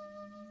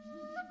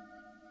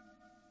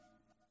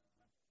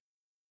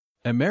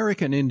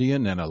 American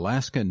Indian and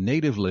Alaska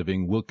Native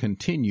Living will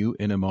continue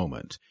in a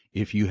moment.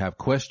 If you have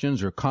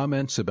questions or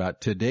comments about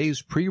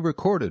today's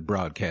pre-recorded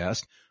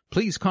broadcast,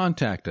 please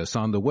contact us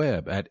on the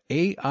web at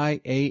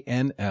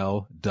aianl.org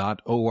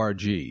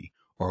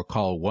or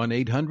call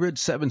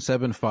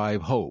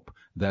 1-800-775-HOPE.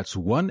 That's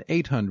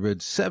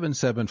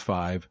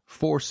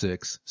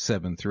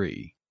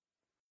 1-800-775-4673.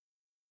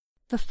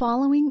 The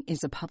following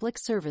is a public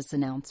service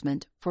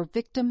announcement for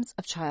victims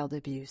of child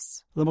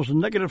abuse. The most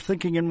negative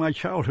thinking in my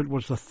childhood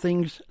was the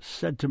things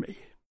said to me.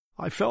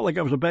 I felt like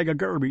I was a bag of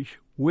garbage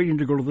waiting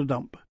to go to the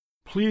dump.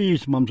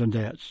 Please, mums and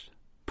dads,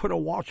 put a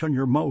watch on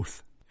your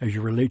mouth as you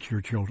relate to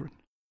your children.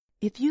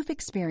 If you've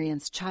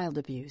experienced child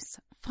abuse,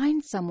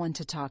 find someone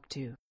to talk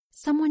to,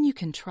 someone you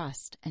can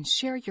trust and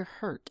share your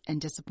hurt and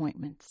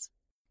disappointments.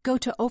 Go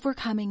to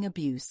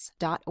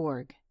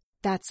overcomingabuse.org.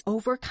 That's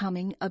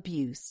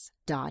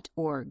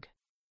overcomingabuse.org.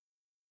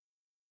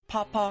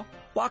 Papa,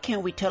 why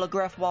can't we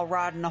telegraph while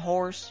riding a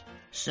horse?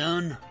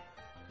 Son,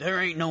 there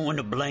ain't no one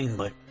to blame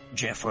but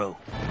Jeffro.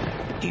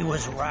 He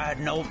was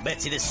riding old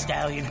Betsy the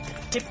Stallion,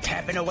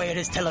 tip-tapping away at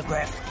his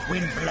telegraph,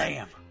 when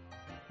blam!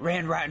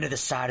 Ran right into the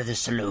side of the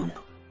saloon.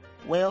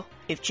 Well,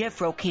 if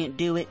Jeffro can't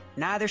do it,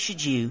 neither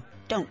should you.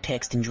 Don't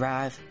text and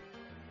drive.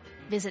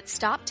 Visit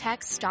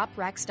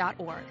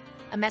StopTextStopWrecks.org.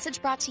 A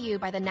message brought to you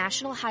by the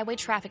National Highway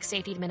Traffic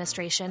Safety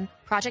Administration,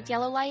 Project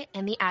Yellow Light,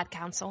 and the Ad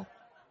Council.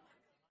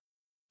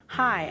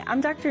 Hi,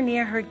 I'm Dr.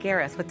 Nia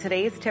Hurd-Garris with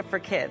today's tip for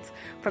kids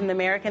from the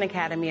American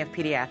Academy of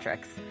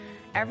Pediatrics.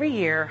 Every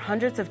year,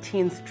 hundreds of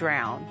teens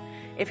drown.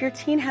 If your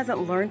teen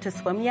hasn't learned to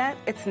swim yet,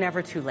 it's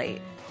never too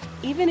late.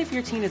 Even if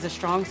your teen is a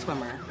strong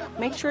swimmer,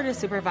 make sure to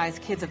supervise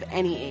kids of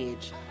any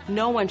age.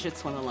 No one should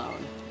swim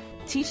alone.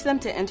 Teach them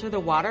to enter the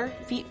water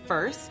feet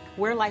first,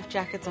 wear life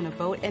jackets on a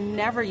boat, and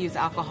never use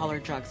alcohol or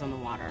drugs on the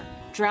water.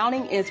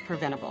 Drowning is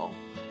preventable.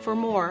 For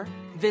more,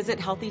 visit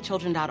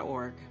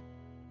healthychildren.org.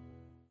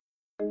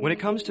 When it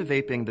comes to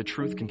vaping, the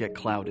truth can get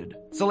clouded.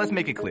 So let's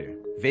make it clear.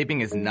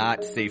 Vaping is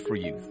not safe for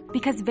youth.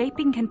 Because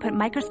vaping can put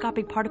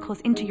microscopic particles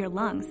into your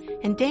lungs.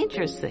 And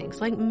dangerous things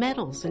like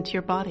metals into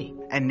your body.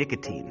 And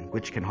nicotine,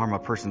 which can harm a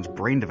person's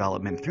brain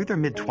development through their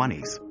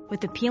mid-20s.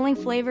 With appealing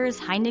flavors,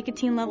 high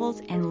nicotine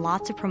levels, and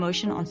lots of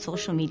promotion on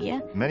social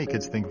media. Many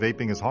kids think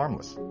vaping is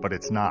harmless, but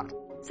it's not.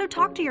 So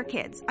talk to your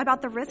kids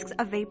about the risks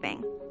of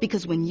vaping.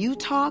 Because when you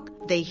talk,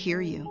 they hear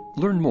you.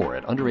 Learn more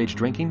at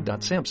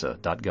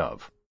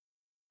underagedrinking.samhsa.gov.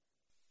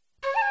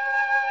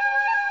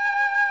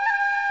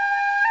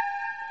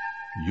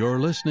 You're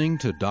listening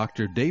to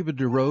Dr. David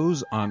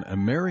DeRose on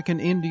American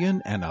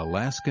Indian and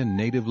Alaska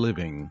Native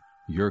Living.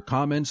 Your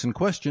comments and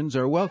questions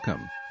are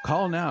welcome.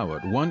 Call now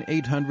at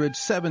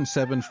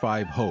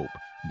 1-800-775-HOPE.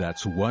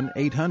 That's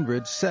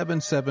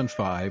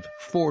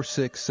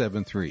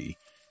 1-800-775-4673.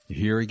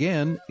 Here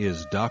again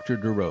is Dr.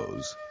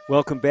 DeRose.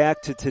 Welcome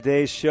back to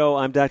today's show.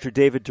 I'm Dr.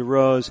 David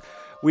DeRose.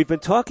 We've been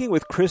talking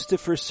with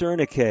Christopher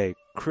Cernicke.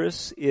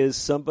 Chris is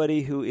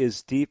somebody who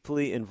is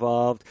deeply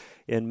involved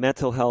in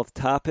mental health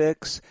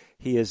topics.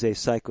 He is a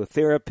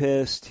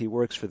psychotherapist. He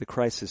works for the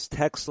Crisis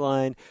Text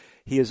Line.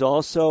 He is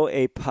also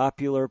a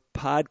popular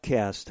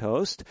podcast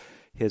host.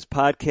 His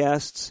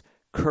podcasts,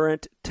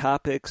 Current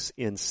Topics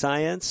in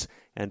Science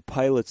and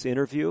Pilot's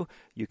Interview,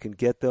 you can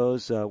get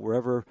those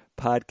wherever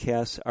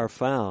podcasts are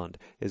found.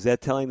 Is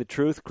that telling the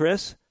truth,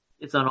 Chris?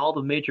 It's on all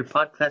the major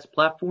podcast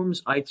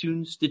platforms,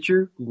 iTunes,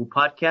 Stitcher, Google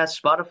Podcasts,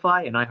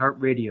 Spotify, and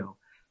iHeartRadio.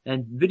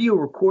 And video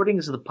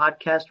recordings of the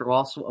podcast are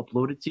also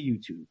uploaded to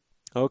YouTube.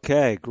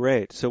 Okay,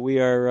 great. So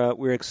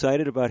we're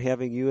excited about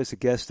having you as a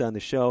guest on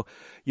the show.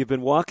 You've been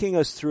walking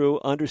us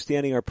through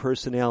understanding our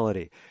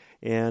personality.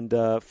 And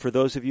for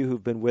those of you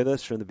who've been with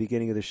us from the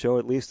beginning of the show,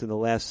 at least in the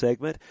last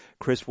segment,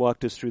 Chris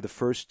walked us through the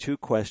first two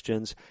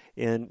questions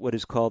in what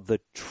is called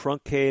the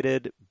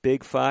truncated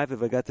Big Five.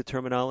 Have I got the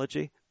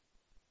terminology?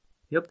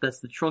 Yep, that's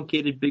the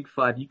truncated Big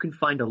Five. You can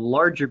find a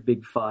larger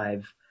Big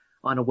Five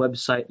on a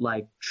website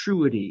like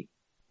Truity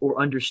or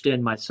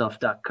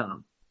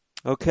understandmyself.com.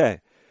 Okay.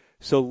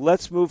 So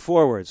let's move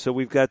forward. So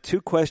we've got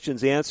two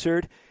questions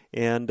answered,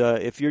 and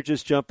if you're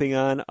just jumping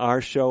on,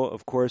 our show,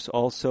 of course,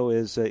 also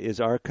is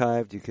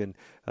archived. You can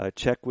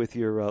check with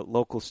your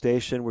local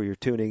station where you're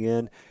tuning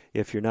in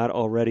if you're not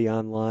already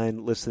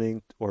online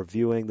listening or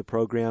viewing the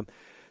program.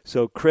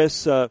 So,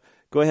 Chris, go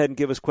ahead and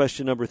give us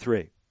question number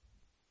 3.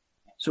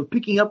 So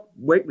picking up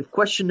right with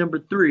question number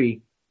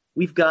 3,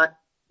 we've got,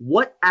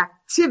 what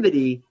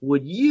activity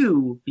would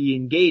you be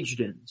engaged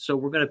in? So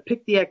we're going to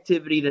pick the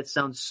activity that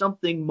sounds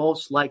something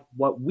most like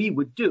what we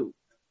would do.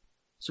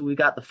 So we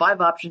got the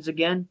 5 options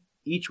again,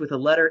 each with a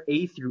letter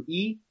A through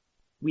E.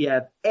 We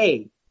have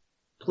A,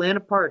 plan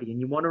a party,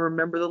 and you want to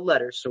remember the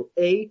letters. So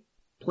A,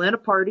 plan a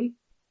party.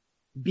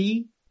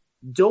 B,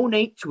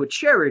 donate to a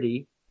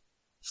charity.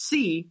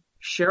 C,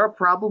 share a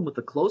problem with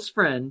a close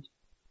friend.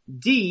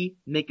 D,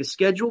 make a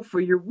schedule for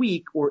your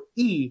week. Or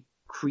E,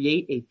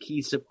 create a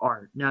piece of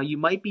art. Now, you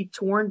might be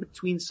torn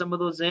between some of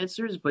those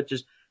answers, but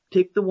just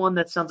pick the one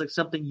that sounds like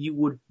something you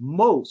would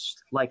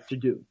most like to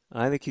do.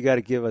 I think you got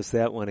to give us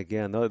that one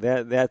again. Though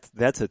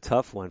that's a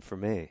tough one for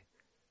me.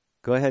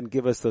 Go ahead and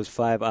give us those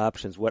 5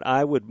 options. What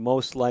I would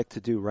most like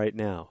to do right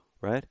now,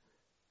 right?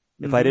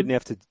 If I didn't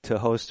have to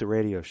host a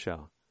radio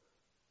show.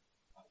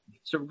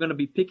 So we're going to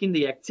be picking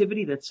the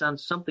activity that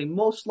sounds something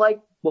most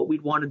like what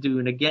we'd want to do.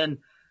 And again,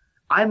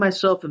 I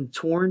myself am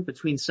torn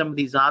between some of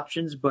these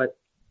options, but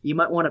you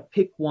might want to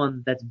pick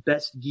one that's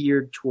best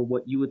geared toward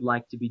what you would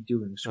like to be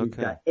doing. So we've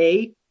got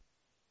A,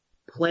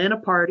 plan a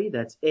party.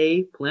 That's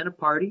A, plan a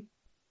party.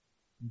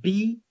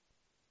 B,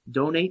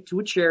 donate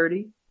to a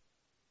charity.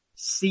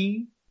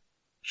 C,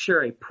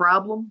 share a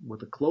problem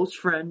with a close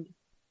friend.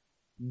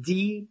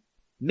 D,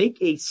 make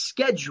a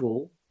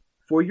schedule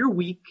for your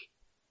week.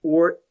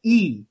 Or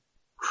E,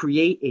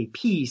 create a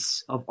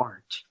piece of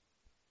art.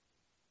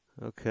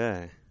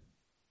 Okay.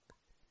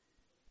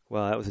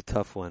 Well, that was a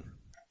tough one.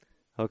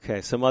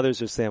 Okay, some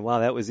others are saying, wow,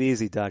 that was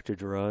easy, Dr.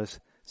 DeRose.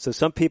 So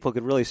some people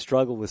could really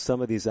struggle with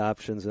some of these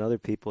options, and other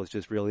people it's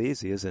just real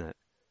easy, isn't it?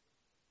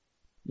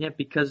 Yeah,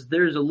 because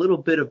there's a little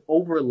bit of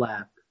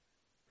overlap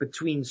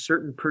between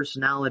certain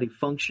personality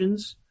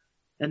functions.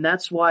 And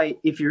that's why,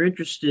 if you're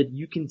interested,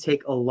 you can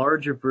take a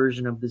larger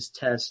version of this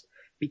test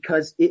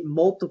because it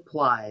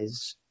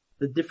multiplies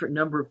the different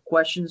number of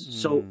questions.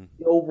 So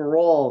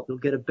overall, you'll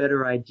get a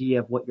better idea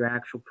of what your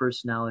actual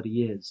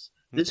personality is.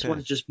 This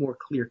one's just more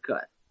clear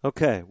cut.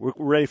 Okay, we're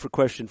ready for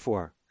question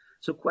 4.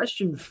 So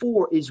question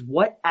 4 is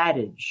what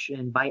adage,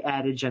 and by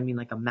adage I mean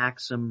like a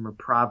maxim or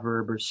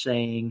proverb or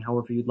saying,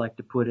 however you'd like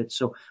to put it.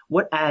 So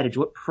what adage,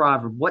 what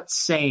proverb, what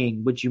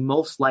saying would you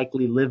most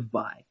likely live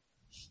by?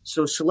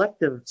 So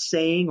select a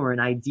saying or an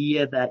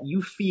idea that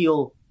you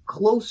feel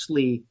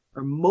closely,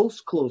 or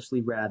most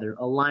closely rather,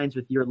 aligns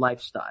with your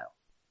lifestyle.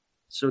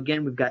 So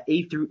again, we've got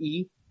A through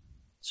E.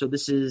 So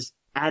this is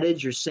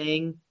adage or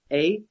saying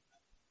A.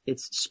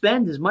 It's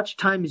spend as much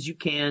time as you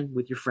can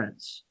with your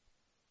friends.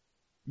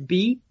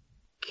 B,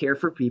 care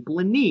for people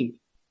in need.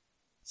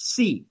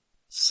 C,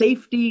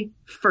 safety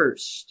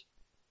first.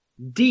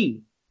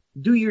 D,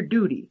 do your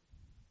duty.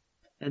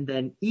 And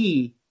then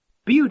E,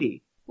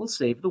 beauty will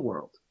save the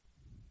world.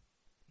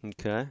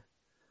 Okay.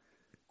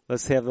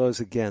 Let's have those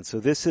again. So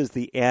this is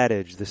the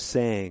adage, the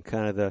saying,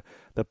 kind of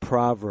the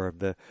proverb,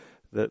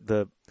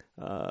 the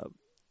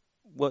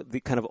what the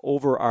kind of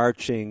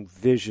overarching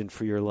vision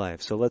for your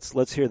life. So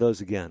let's hear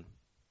those again.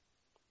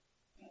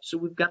 So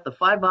we've got the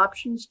 5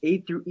 options, A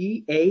through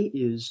E. A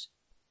is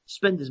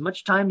spend as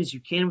much time as you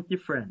can with your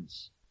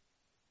friends.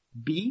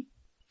 B,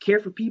 care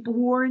for people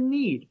who are in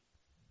need.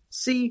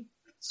 C,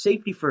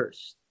 safety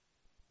first.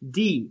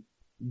 D,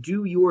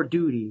 do your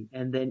duty.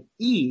 And then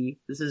E,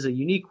 this is a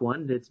unique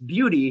one, that's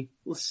beauty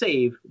will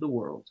save the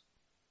world.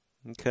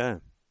 Okay.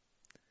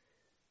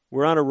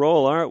 We're on a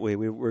roll, aren't we?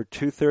 We're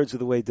 2/3 of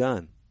the way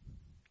done.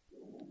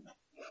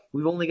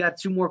 We've only got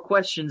 2 more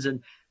questions,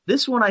 and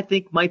this one I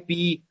think might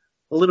be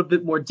a little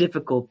bit more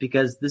difficult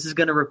because this is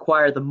going to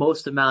require the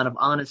most amount of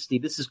honesty.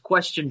 This is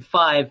question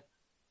 5.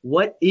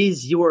 What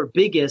is your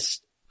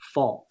biggest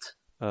fault?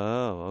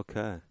 Oh,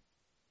 okay.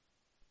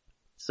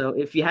 So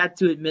if you had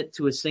to admit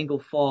to a single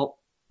fault,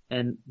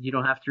 and you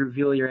don't have to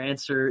reveal your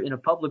answer in a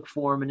public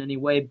forum in any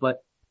way,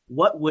 but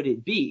what would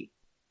it be?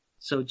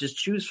 So just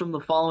choose from the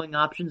following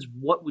options.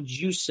 What would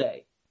you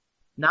say?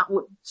 Not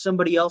what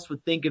somebody else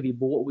would think of you,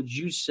 but what would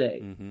you say?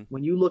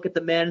 When you look at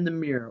the man in the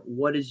mirror,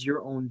 what is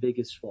your own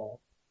biggest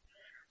fault?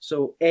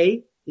 So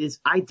A is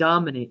I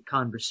dominate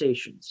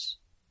conversations.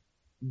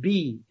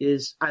 B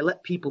is I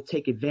let people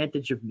take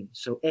advantage of me.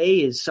 So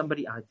A is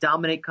somebody, I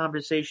dominate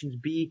conversations.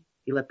 B,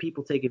 you let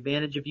people take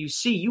advantage of you.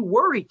 C, you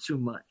worry too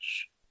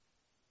much.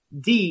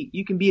 D,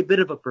 you can be a bit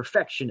of a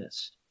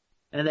perfectionist.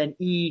 And then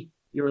E,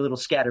 you're a little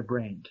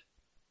scatterbrained.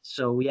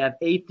 So we have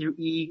A through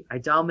E, I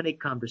dominate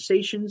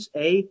conversations.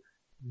 A,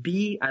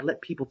 B, I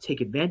let people take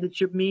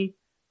advantage of me.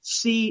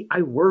 C,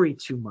 I worry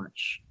too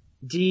much.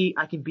 D,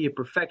 I can be a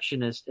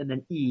perfectionist. And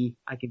then E,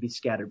 I can be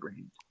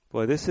scatterbrained.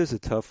 Boy, this is a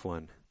tough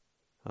one.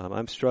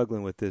 I'm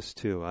struggling with this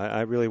too.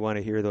 I really want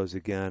to hear those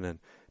again and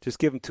just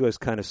give them to us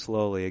kind of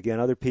slowly. Again,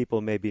 other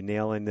people may be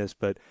nailing this,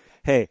 but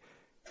hey,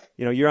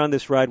 you know, you're on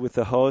this ride with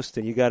the host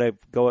and you got to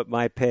go at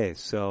my pace.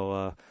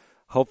 So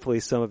hopefully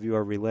some of you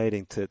are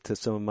relating to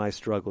some of my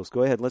struggles.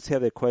 Go ahead. Let's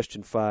have that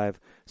question 5.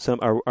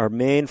 Our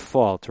main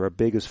fault or our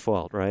biggest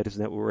fault, right?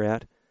 Isn't that where we're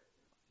at?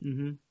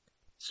 Mm-hmm.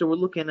 So we're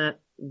looking at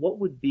what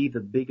would be the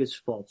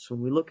biggest faults.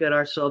 When we look at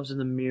ourselves in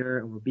the mirror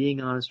and we're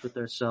being honest with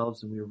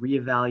ourselves and we're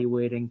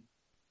reevaluating,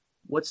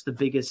 what's the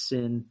biggest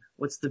sin?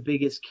 What's the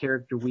biggest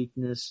character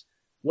weakness?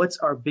 What's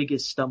our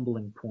biggest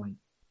stumbling point?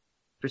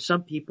 For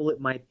some people,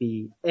 it might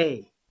be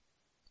A,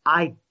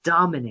 I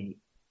dominate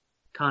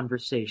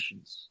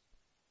conversations.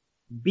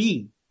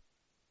 B,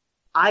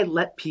 I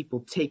let people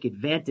take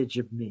advantage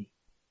of me.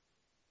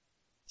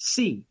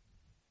 C,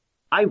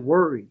 I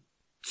worry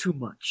too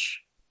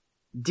much.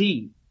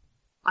 D,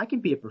 I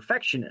can be a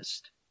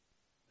perfectionist.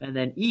 And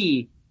then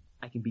E,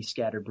 I can be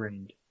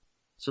scatterbrained.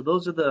 So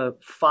those are the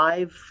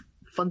 5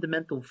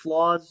 fundamental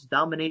flaws: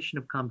 domination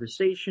of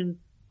conversation,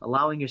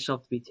 allowing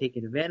yourself to be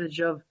taken advantage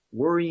of,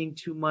 worrying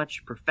too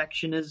much,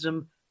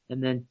 perfectionism,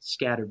 and then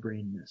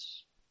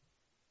scatterbrainedness.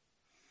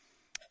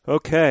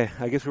 Okay,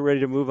 I guess we're ready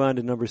to move on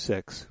to number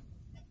 6.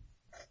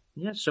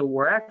 Yeah, so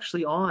we're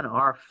actually on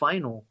our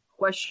final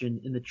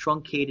question in the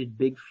truncated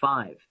Big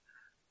 5.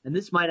 And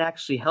this might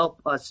actually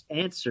help us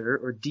answer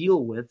or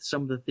deal with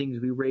some of the things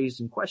we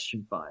raised in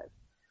question 5.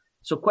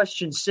 So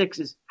question 6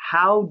 is,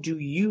 how do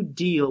you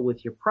deal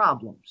with your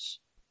problems?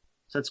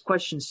 So that's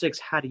question 6,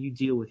 how do you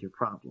deal with your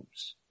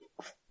problems?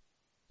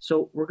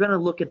 So we're going to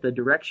look at the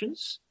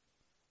directions.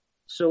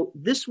 So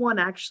this one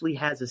actually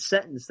has a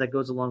sentence that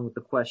goes along with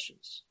the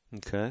questions.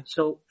 Okay.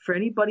 So for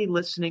anybody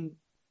listening,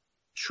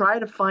 try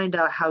to find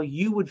out how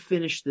you would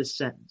finish this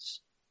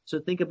sentence.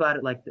 So think about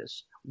it like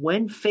this.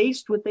 When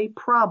faced with a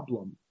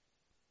problem,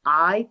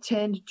 I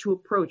tend to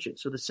approach it.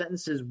 So the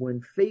sentence is,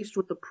 when faced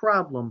with a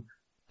problem,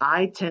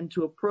 I tend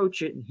to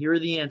approach it. And here are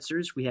the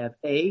answers. We have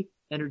A,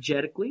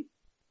 energetically.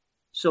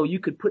 So you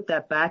could put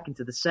that back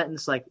into the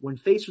sentence like, when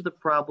faced with a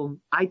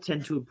problem, I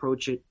tend to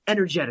approach it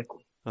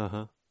energetically.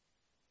 Uh-huh.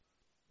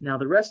 Now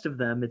the rest of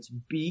them, it's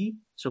B,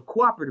 so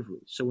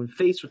cooperatively. So when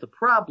faced with a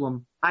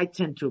problem, I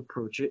tend to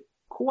approach it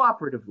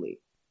cooperatively.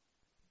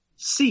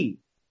 C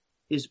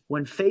is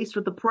when faced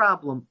with a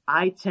problem,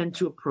 I tend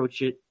to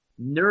approach it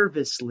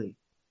nervously.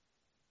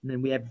 And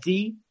then we have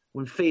D,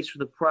 when faced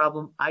with a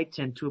problem, I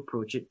tend to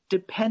approach it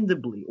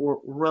dependably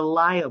or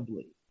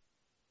reliably.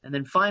 And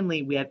then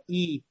finally, we have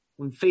E,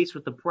 when faced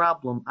with a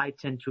problem, I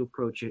tend to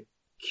approach it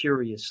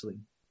curiously.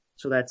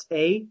 So that's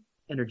A,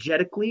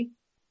 energetically,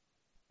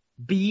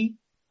 B,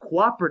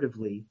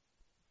 cooperatively,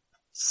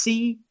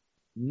 C,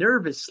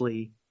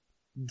 nervously,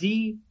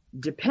 D,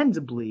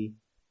 dependably,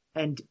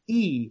 and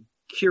E,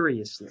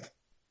 curiously.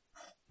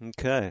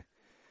 Okay.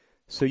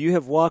 So you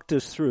have walked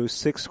us through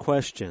 6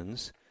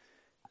 questions.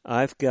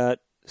 I've got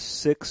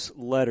 6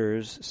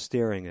 letters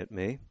staring at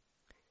me,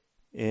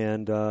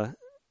 and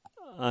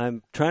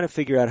I'm trying to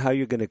figure out how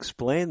you're going to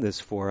explain this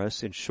for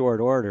us in short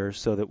order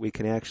so that we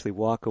can actually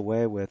walk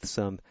away with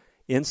some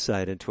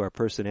insight into our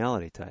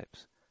personality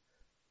types.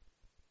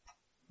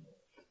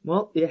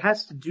 Well, it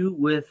has to do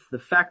with the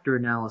factor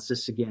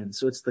analysis again.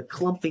 So it's the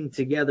clumping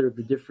together of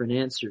the different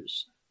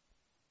answers.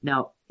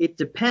 Now, it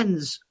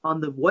depends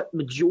on what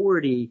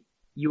majority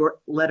your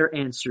letter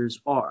answers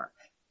are.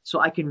 So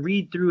I can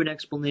read through an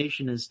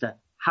explanation as to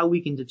how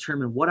we can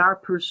determine what our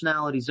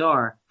personalities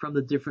are from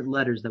the different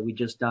letters that we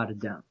just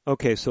dotted down.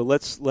 Okay, so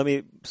let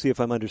me see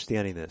if I'm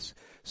understanding this.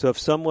 So if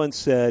someone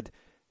said,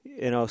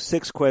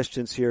 6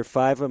 questions here,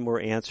 5 of them were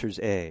answers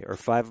A, or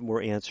 5 of them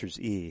were answers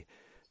E,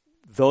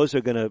 those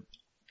are going to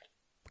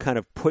kind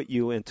of put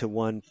you into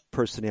one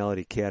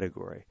personality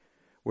category.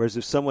 Whereas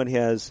if someone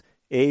has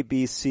A,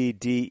 B, C,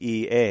 D,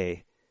 E,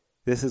 A,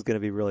 this is going to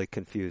be really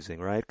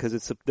confusing, right?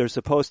 Because they're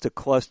supposed to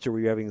cluster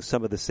where you're having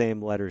some of the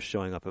same letters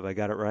showing up. Have I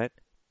got it right?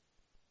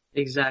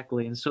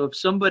 Exactly. And so if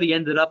somebody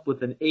ended up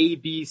with an A,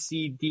 B,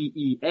 C, D,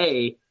 E,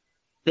 A,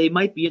 they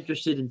might be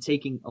interested in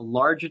taking a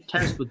larger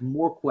test with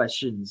more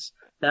questions.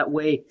 That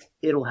way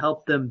it'll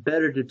help them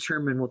better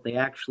determine what they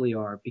actually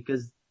are,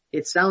 because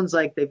it sounds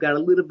like they've got a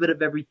little bit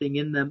of everything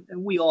in them,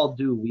 and we all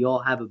do. We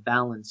all have a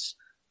balance.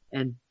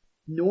 And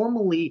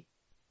normally,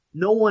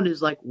 no one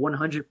is like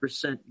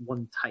 100%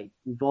 one type.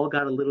 We've all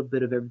got a little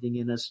bit of everything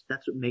in us.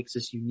 That's what makes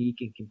us unique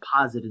and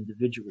composite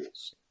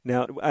individuals.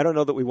 Now, I don't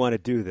know that we want to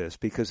do this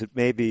because it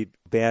may be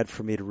bad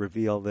for me to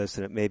reveal this,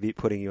 and it may be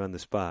putting you on the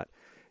spot.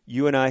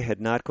 You and I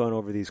had not gone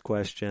over these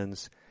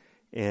questions,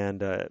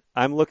 and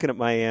I'm looking at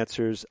my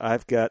answers.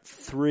 I've got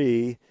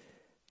 3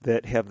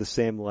 that have the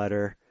same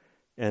letter,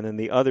 and then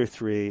the other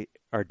 3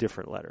 are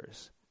different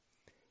letters.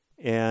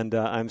 And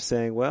I'm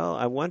saying, well,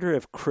 I wonder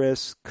if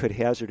Chris could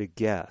hazard a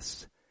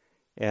guess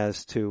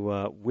as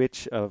to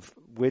which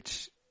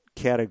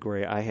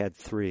category I had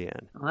 3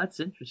 in. Oh, that's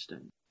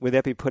interesting. Would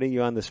that be putting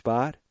you on the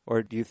spot,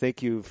 or do you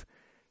think you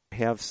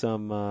have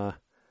some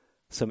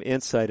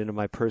insight into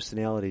my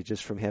personality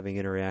just from having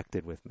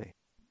interacted with me?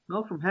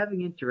 Well, from having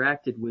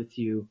interacted with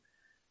you,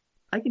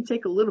 I can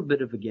take a little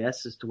bit of a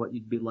guess as to what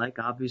you'd be like.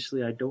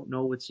 Obviously, I don't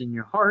know what's in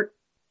your heart.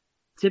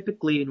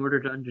 Typically, in order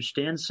to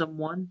understand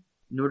someone,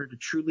 in order to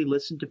truly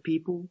listen to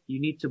people,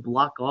 you need to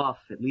block off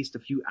at least a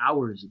few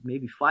hours,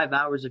 maybe 5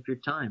 hours of your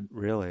time.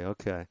 Really?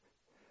 Okay.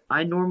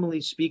 I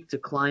normally speak to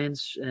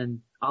clients, and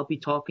I'll be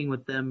talking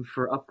with them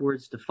for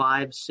upwards to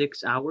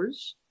 5-6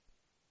 hours.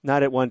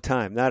 Not at one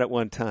time,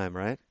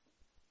 right?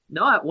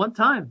 No, at one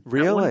time.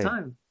 Really? At one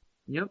time.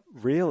 Yep.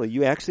 Really?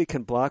 You actually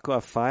can block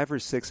off 5 or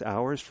 6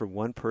 hours for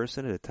one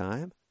person at a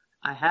time?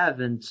 I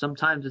have, and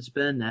sometimes it's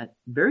been at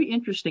very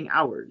interesting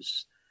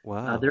hours.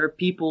 Wow. There are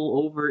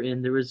people over,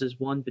 and there was this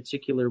one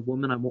particular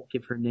woman, I won't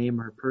give her name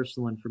or her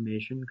personal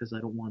information because I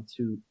don't want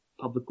to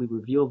publicly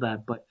reveal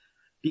that, but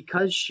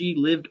because she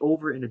lived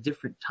over in a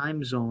different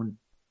time zone,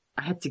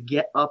 I had to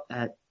get up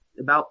at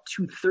about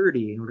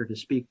 2:30 in order to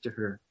speak to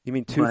her. You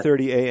mean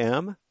 2:30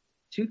 a.m.?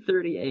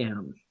 2:30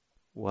 a.m.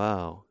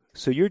 Wow.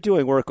 So you're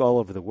doing work all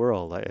over the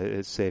world,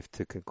 it's safe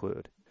to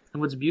conclude.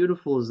 And what's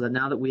beautiful is that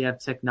now that we have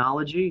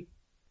technology,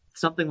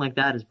 something like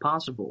that is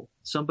possible.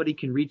 Somebody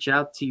can reach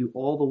out to you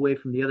all the way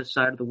from the other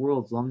side of the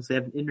world as long as they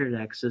have an internet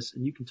access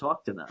and you can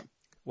talk to them.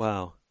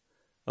 Wow.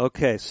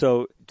 Okay,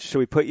 so should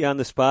we put you on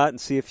the spot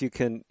and see if you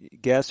can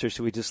guess, or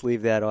should we just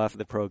leave that off of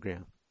the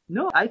program?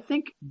 No, I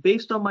think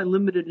based on my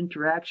limited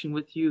interaction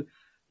with you,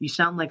 you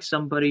sound like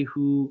somebody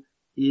who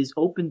is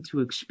open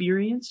to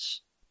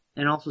experience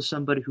and also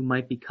somebody who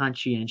might be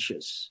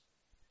conscientious.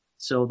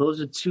 So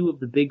those are 2 of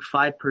the big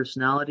 5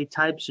 personality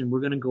types, and we're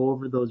going to go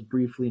over those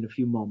briefly in a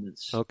few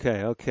moments.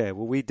 Okay.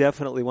 Well, we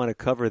definitely want to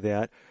cover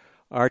that.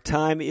 Our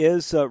time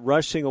is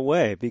rushing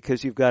away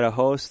because you've got a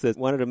host that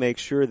wanted to make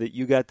sure that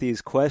you got these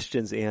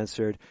questions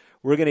answered.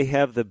 We're going to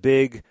have the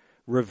big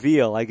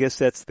reveal. I guess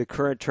that's the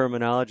current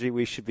terminology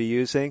we should be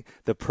using,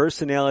 the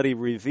personality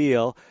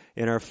reveal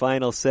in our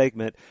final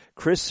segment.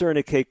 Chris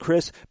Cernicke.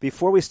 Chris,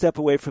 before we step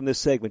away from this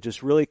segment,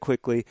 just really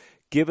quickly,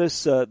 give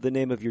us the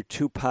name of your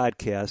 2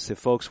 podcasts if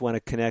folks want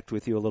to connect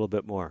with you a little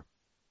bit more.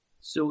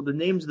 So the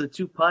names of the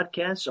two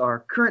podcasts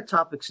are Current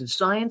Topics in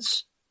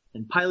Science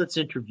and Pilot's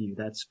Interview.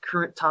 That's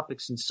Current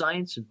Topics in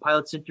Science and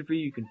Pilot's Interview.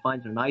 You can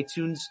find it on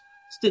iTunes,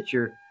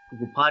 Stitcher,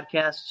 Google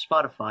Podcasts,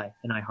 Spotify,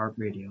 and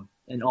iHeartRadio,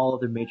 and all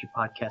other major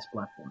podcast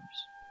platforms.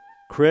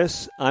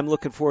 Chris, I'm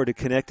looking forward to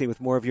connecting with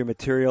more of your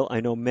material.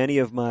 I know many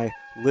of my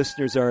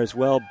listeners are as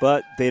well,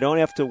 but they don't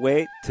have to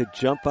wait to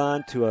jump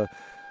on to a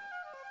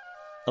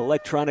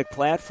electronic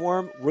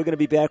platform. We're going to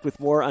be back with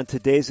more on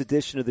today's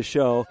edition of the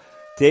show.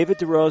 David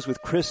DeRose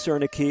with Chris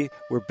Cernicki.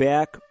 We're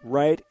back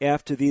right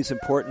after these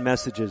important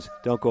messages.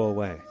 Don't go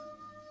away.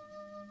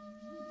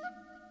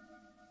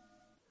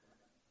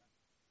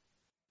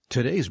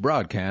 Today's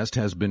broadcast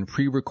has been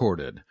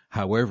pre-recorded.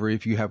 However,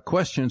 if you have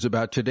questions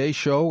about today's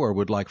show or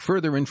would like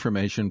further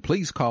information,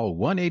 please call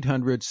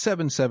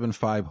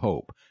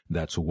 1-800-775-HOPE.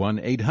 That's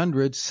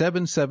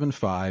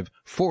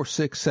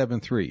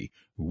 1-800-775-4673.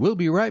 We'll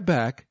be right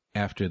back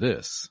after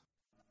this.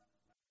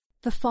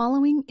 The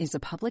following is a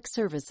public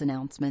service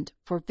announcement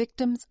for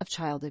victims of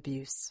child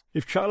abuse.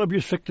 If child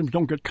abuse victims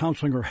don't get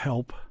counseling or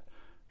help,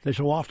 they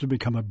so often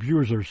become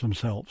abusers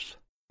themselves.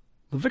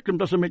 The victim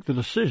doesn't make the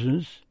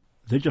decisions,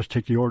 they just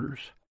take the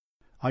orders.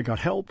 I got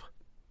help,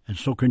 and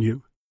so can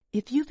you.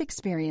 If you've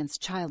experienced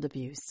child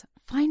abuse,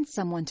 find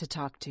someone to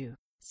talk to,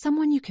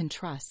 someone you can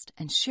trust,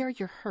 and share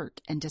your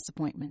hurt and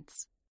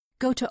disappointments.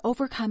 Go to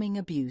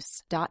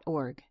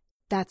overcomingabuse.org.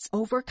 That's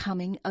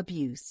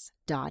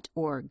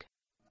overcomingabuse.org.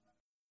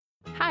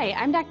 Hi,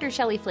 I'm Dr.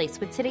 Shelley Flace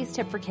with today's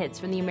tip for kids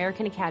from the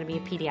American Academy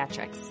of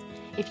Pediatrics.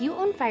 If you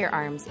own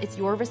firearms, it's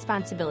your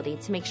responsibility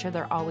to make sure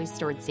they're always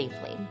stored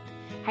safely.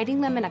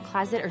 Hiding them in a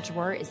closet or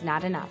drawer is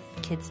not enough.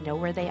 Kids know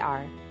where they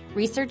are.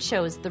 Research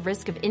shows the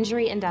risk of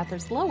injury and death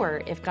is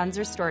lower if guns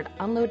are stored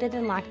unloaded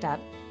and locked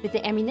up, with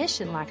the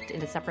ammunition locked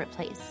in a separate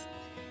place.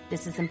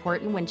 This is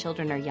important when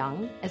children are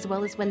young, as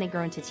well as when they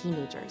grow into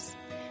teenagers.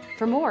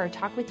 For more,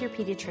 talk with your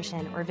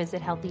pediatrician or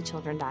visit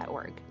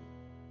healthychildren.org.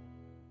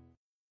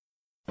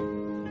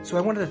 So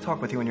I wanted to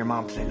talk with you and your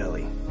mom today,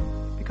 Lily,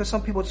 because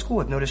some people at school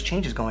have noticed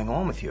changes going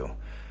on with you,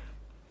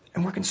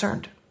 and we're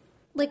concerned.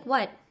 Like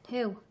what?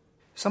 Who?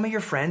 Some of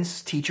your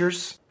friends,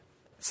 teachers.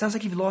 It sounds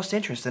like you've lost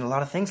interest in a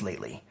lot of things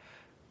lately.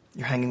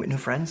 You're hanging with new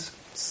friends.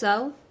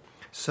 So,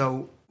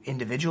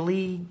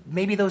 individually,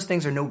 maybe those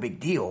things are no big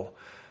deal,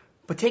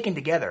 but taken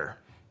together,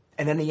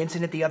 and then the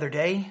incident the other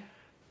day,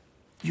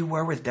 you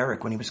were with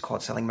Derek when he was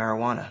caught selling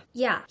marijuana.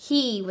 Yeah,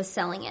 he was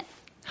selling it.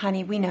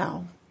 Honey, we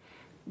know.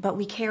 But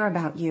we care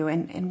about you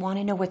and want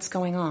to know what's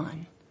going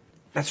on.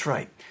 That's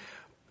right.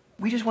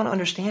 We just want to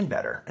understand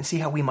better and see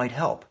how we might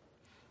help.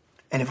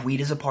 And if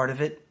weed is a part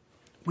of it,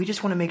 we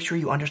just want to make sure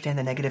you understand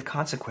the negative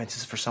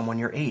consequences for someone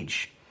your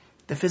age,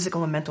 the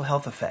physical and mental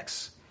health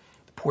effects,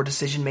 the poor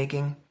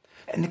decision-making,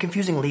 and the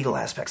confusing legal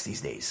aspects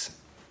these days.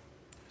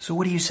 So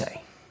what do you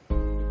say?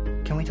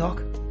 Can we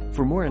talk?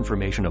 For more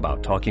information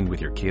about talking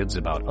with your kids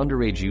about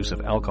underage use of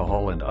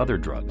alcohol and other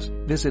drugs,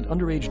 visit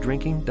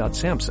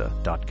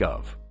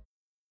underagedrinking.samhsa.gov.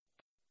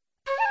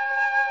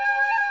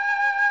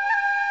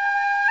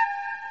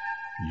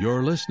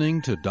 You're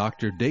listening to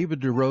Dr.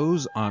 David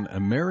DeRose on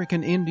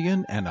American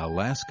Indian and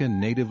Alaskan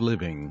Native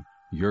Living.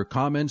 Your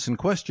comments and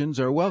questions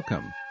are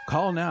welcome.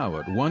 Call now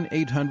at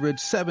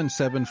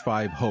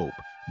 1-800-775-HOPE.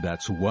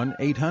 That's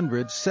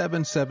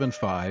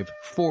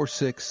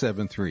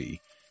 1-800-775-4673.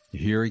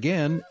 Here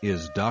again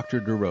is Dr.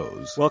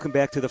 DeRose. Welcome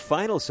back to the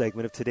final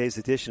segment of today's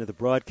edition of the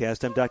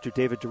broadcast. I'm Dr.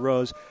 David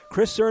DeRose.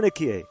 Chris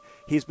Cernicki,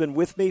 he's been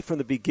with me from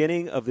the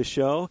beginning of the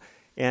show,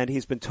 and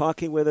he's been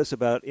talking with us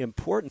about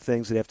important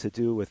things that have to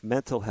do with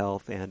mental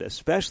health and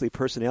especially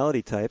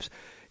personality types.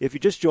 If you're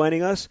just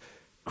joining us,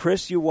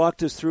 Chris, you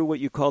walked us through what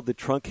you called the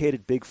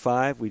truncated Big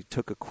Five. We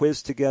took a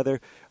quiz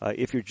together.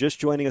 If you're just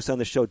joining us on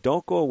the show,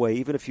 don't go away,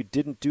 even if you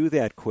didn't do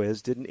that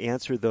quiz, didn't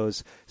answer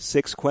those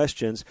 6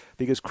 questions,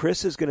 because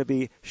Chris is going to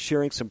be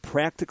sharing some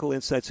practical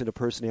insights into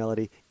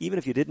personality. Even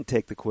if you didn't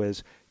take the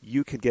quiz,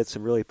 you can get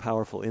some really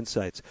powerful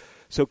insights.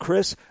 So,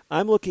 Chris,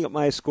 I'm looking at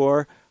my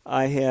score.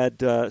 I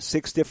had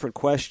 6 different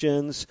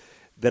questions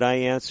that I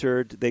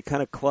answered. They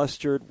kind of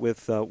clustered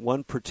with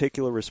one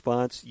particular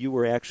response. You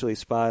were actually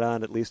spot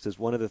on, at least as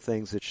one of the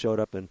things that showed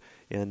up in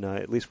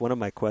at least one of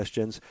my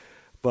questions.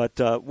 But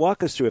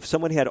walk us through. If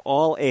someone had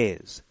all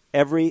A's,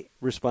 every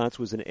response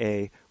was an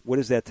A, what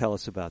does that tell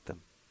us about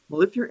them?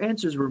 Well, if your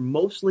answers were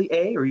mostly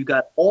A or you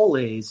got all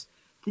A's,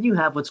 then you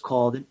have what's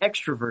called an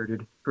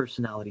extroverted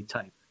personality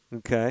type.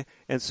 Okay.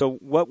 And so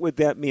what would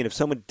that mean? If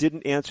someone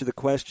didn't answer the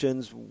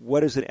questions, what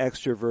does an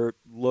extrovert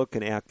look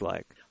and act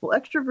like? Well,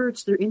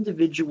 extroverts, they're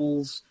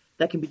individuals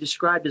that can be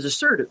described as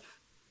assertive,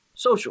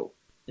 social,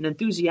 and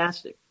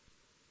enthusiastic.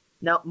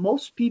 Now,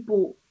 most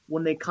people,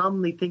 when they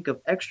commonly think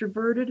of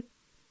extroverted,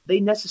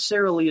 they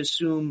necessarily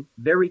assume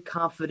very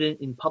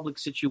confident in public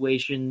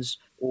situations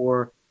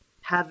or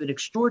have an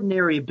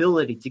extraordinary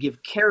ability to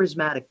give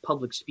charismatic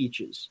public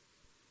speeches.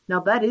 Now,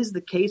 that is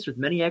the case with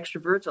many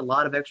extroverts. A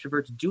lot of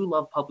extroverts do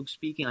love public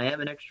speaking. I am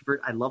an extrovert.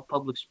 I love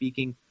public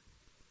speaking.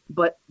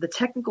 But the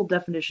technical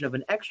definition of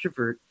an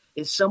extrovert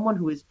is someone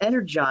who is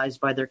energized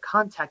by their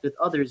contact with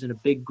others in a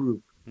big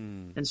group.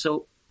 And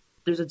so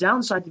There's a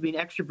downside to being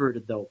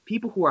extroverted, though.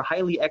 People who are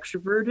highly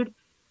extroverted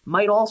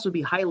might also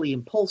be highly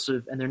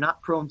impulsive, and they're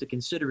not prone to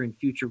considering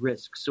future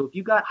risks. So if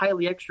you got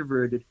highly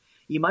extroverted,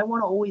 you might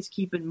want to always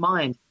keep in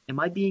mind, am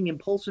I being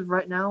impulsive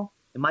right now?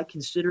 Am I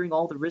considering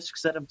all the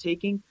risks that I'm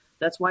taking?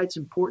 That's why it's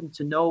important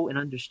to know and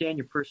understand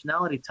your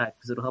personality type,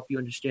 because it'll help you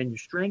understand your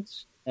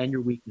strengths and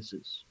your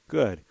weaknesses.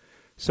 Good.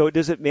 So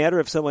does it matter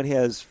if someone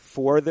has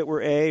 4 that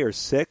were A or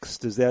 6?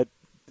 Does that,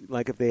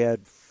 like if they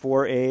had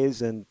 4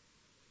 A's and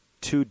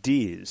 2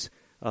 D's,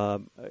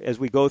 as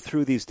we go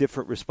through these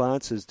different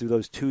responses, do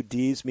those 2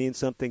 D's mean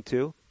something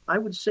too? I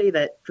would say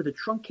that for the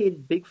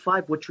truncated Big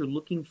Five, what you're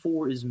looking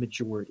for is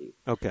majority.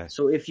 Okay.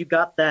 So if you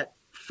got that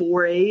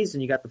 4 A's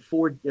and you got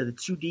the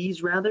 2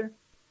 D's rather,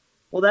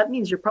 well, that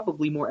means you're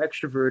probably more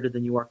extroverted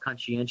than you are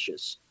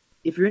conscientious.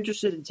 If you're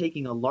interested in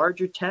taking a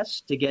larger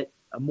test to get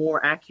a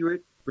more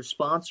accurate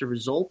response or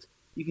result,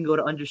 you can go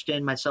to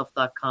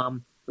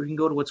understandmyself.com, or you can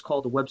go to what's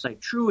called the website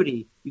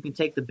Truity. You can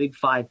take the Big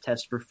Five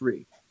test for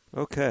free.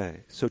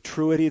 Okay. So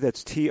Truity,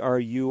 that's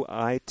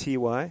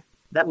Truity?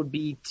 That would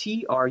be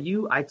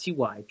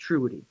Truity,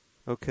 Truity.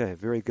 Okay,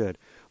 very good.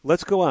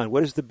 Let's go on.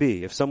 What is the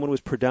B? If someone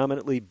was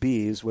predominantly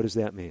B's, what does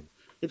that mean?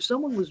 If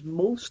someone was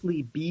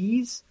mostly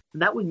B's,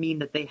 that would mean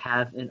that they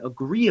have an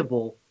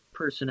agreeable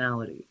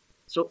personality.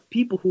 So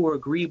people who are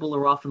agreeable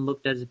are often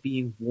looked at as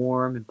being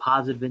warm and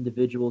positive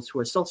individuals who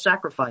are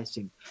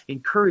self-sacrificing,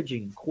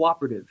 encouraging, and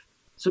cooperative.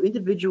 So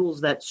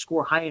individuals that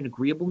score high in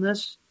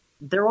agreeableness,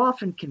 they're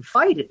often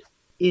confided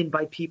in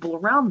by people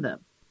around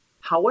them.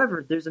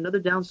 However, there's another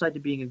downside to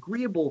being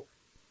agreeable.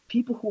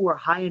 People who are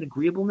high in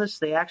agreeableness,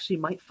 they actually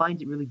might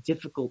find it really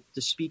difficult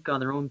to speak on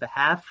their own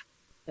behalf,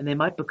 and they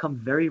might become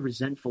very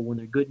resentful when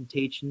their good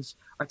intentions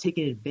are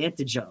taken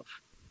advantage of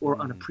or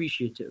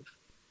unappreciative.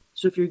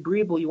 So if you're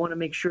agreeable, you want to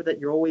make sure that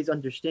you're always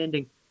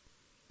understanding,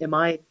 am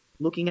I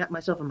looking at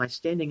myself? Am I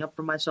standing up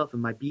for myself?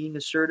 Am I being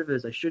assertive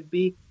as I should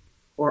be?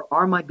 Or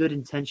are my good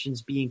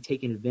intentions being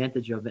taken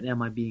advantage of, and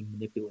am I being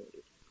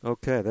manipulated?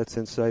 Okay, that's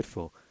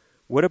insightful.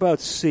 What about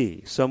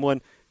C?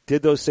 Someone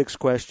did those 6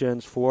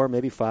 questions, 4,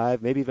 maybe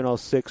 5, maybe even all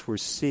 6 were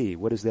C.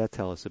 What does that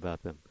tell us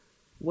about them?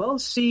 Well,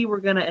 C, we're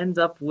going to end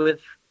up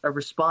with a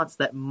response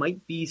that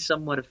might be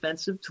somewhat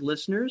offensive to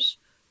listeners.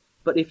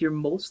 But if you're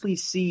mostly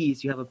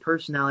C's, you have a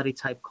personality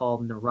type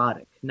called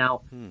neurotic.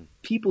 Now,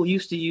 people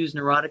used to use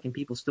neurotic, and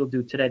people still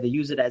do today. They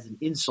use it as an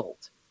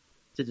insult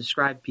to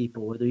describe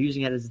people, or they're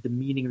using it as a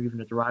demeaning or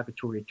even a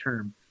derogatory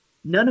term.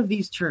 None of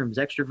these terms,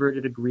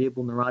 extroverted,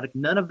 agreeable, neurotic,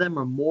 none of them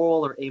are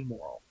moral or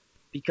amoral,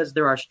 because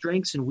there are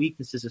strengths and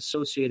weaknesses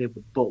associated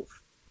with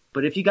both.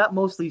 But if you got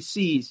mostly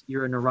C's,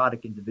 you're a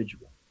neurotic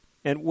individual.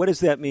 And what does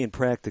that mean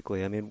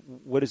practically? I mean,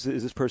 what is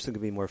this person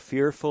going to be more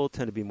fearful,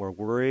 tend to be more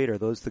worried? Are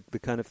those the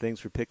kind of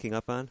things we're picking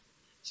up on?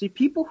 See,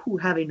 people who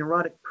have a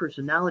neurotic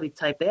personality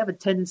type, they have a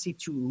tendency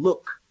to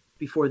look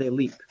before they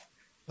leap.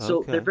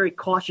 So they're very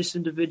cautious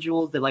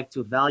individuals. They like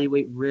to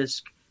evaluate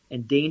risk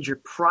and danger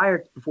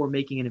before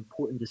making an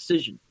important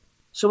decision.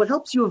 So it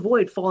helps you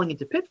avoid falling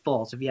into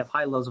pitfalls if you have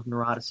high levels of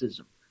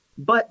neuroticism.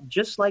 But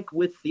just like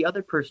with the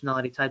other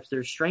personality types, there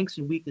are strengths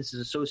and weaknesses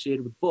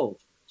associated with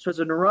both. So as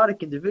a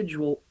neurotic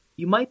individual,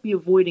 you might be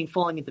avoiding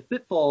falling into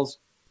pitfalls,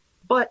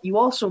 but you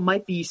also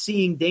might be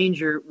seeing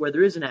danger where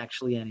there isn't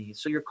actually any.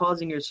 So you're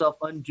causing yourself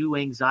undue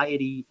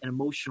anxiety and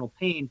emotional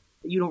pain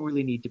that you don't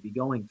really need to be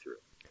going through.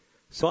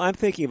 So I'm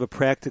thinking of a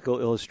practical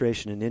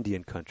illustration in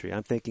Indian country.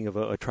 I'm thinking of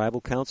a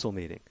tribal council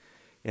meeting.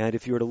 And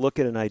if you were to look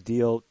at an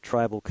ideal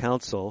tribal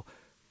council,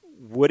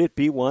 would it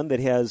be one that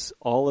has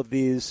all of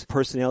these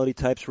personality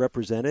types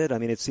represented? I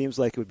mean, it seems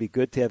like it would be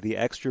good to have the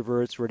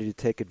extroverts ready to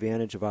take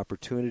advantage of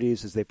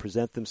opportunities as they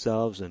present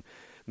themselves, and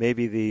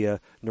maybe the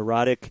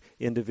neurotic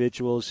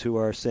individuals who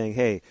are saying,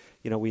 hey,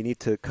 we need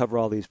to cover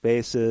all these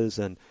bases,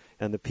 and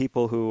the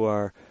people who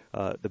are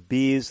the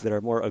B's that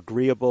are more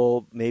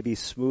agreeable, maybe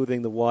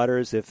smoothing the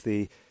waters if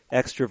the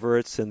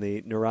extroverts and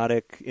the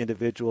neurotic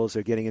individuals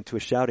are getting into a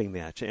shouting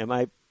match. Am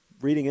I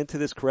reading into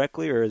this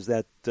correctly, or is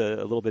that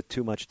a little bit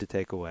too much to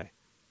take away?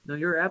 No,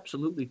 you're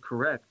absolutely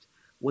correct.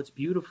 What's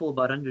beautiful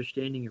about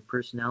understanding your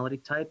personality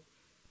type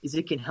is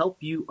it can help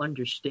you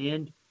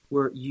understand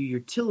where your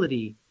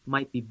utility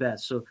might be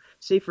best. So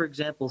say, for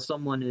example,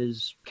 someone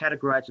is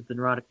categorized with the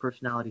neurotic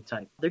personality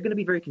type. They're going to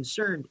be very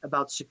concerned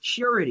about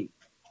security.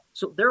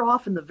 So they're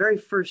often the very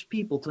first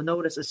people to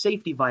notice a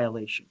safety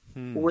violation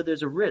or where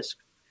there's a risk.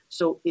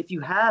 So if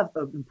you have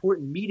an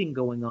important meeting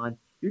going on,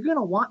 you're going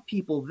to want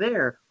people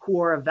there who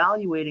are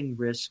evaluating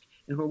risk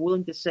and who are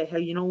willing to say,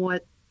 hey, you know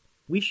what?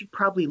 We should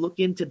probably look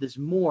into this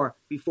more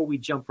before we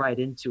jump right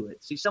into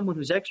it. See, someone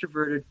who's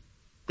extroverted,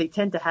 they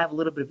tend to have a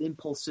little bit of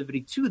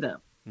impulsivity to them.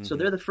 So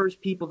they're the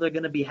first people that are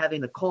going to be having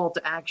the call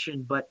to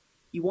action, but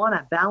you want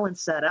to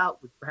balance that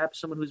out with perhaps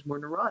someone who's more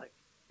neurotic,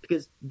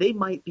 because they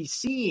might be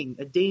seeing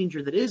a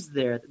danger that is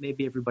there that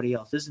maybe everybody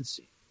else isn't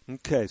seeing.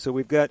 Okay, so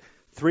we've got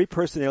 3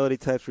 personality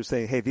types. We're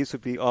saying, hey, these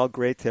would be all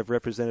great to have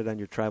represented on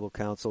your tribal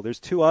council. There's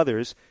 2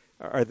 others.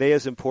 Are they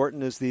as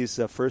important as these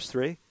first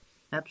 3?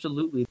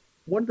 Absolutely.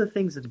 One of the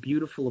things that's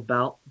beautiful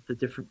about the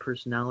different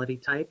personality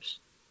types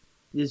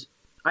is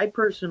I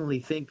personally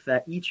think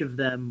that each of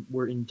them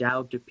were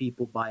endowed to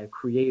people by a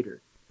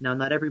creator. Now,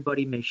 not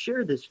everybody may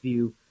share this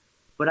view,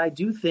 but I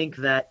do think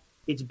that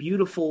it's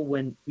beautiful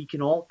when we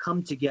can all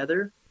come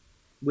together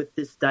with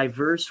this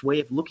diverse way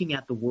of looking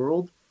at the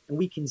world, and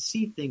we can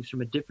see things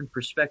from a different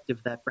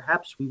perspective that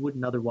perhaps we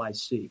wouldn't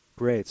otherwise see.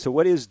 Great. So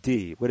what is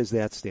D? What does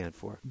that stand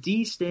for?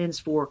 D stands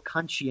for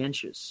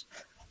conscientious.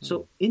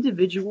 So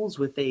individuals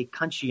with a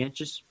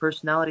conscientious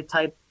personality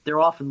type, they're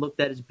often looked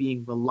at as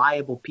being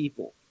reliable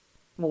people.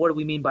 Well, what do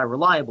we mean by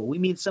reliable? We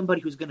mean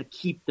somebody who's going to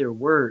keep their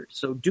word.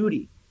 So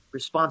duty,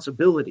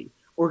 responsibility,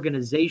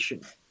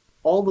 organization,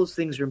 all those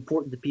things are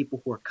important to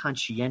people who are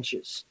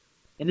conscientious.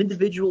 And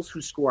individuals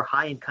who score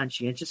high in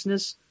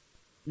conscientiousness,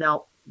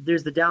 now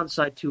there's the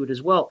downside to it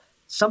as well.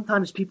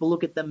 Sometimes people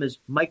look at them as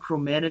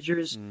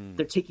micromanagers.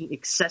 They're taking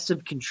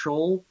excessive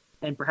control,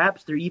 and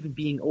perhaps they're even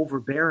being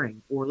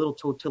overbearing or a little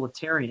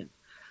totalitarian.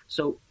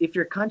 So if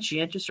you're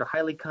conscientious or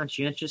highly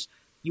conscientious,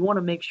 you want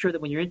to make sure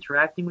that when you're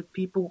interacting with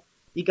people,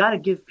 you got to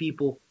give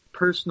people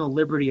personal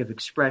liberty of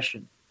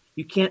expression.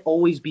 You can't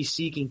always be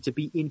seeking to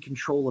be in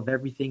control of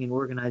everything and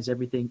organize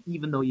everything,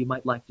 even though you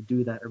might like to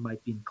do that or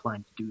might be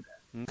inclined to do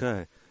that.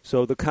 Okay.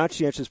 So the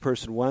conscientious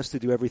person wants to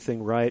do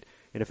everything right,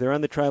 and if they're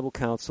on the tribal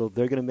council,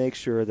 they're going to make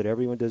sure that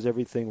everyone does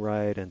everything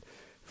right and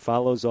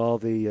follows all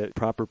the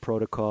proper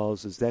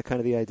protocols. Is that kind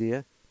of the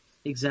idea?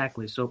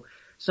 Exactly. So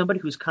somebody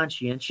who's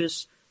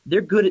conscientious,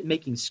 they're good at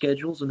making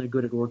schedules and they're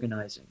good at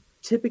organizing.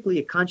 Typically,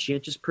 a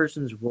conscientious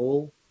person's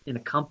role in a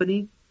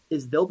company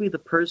is they'll be the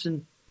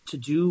person to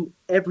do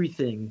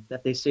everything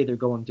that they say they're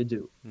going to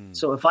do.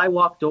 So if I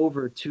walked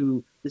over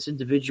to this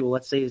individual,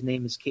 let's say his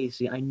name is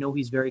Casey, I know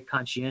he's very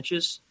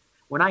conscientious.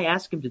 When I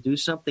ask him to do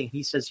something,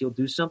 he says he'll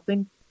do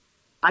something,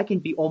 I can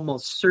be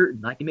almost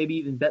certain, I can maybe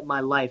even bet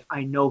my life,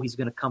 I know he's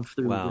going to come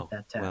through with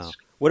that task. Wow.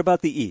 What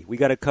about the E? We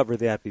got to cover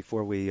that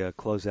before we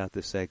close out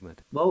this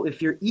segment. Well,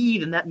 if you're E,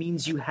 then that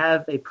means you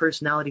have a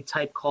personality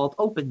type called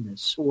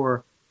openness,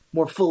 or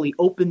more fully,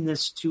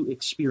 openness to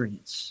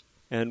experience.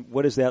 And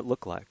what does that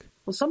look like?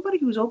 Well, somebody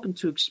who's open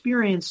to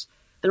experience,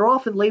 they're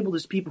often labeled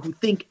as people who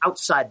think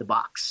outside the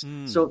box.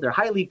 So they're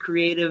highly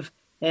creative,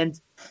 and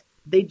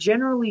they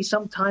generally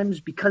sometimes,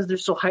 because they're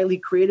so highly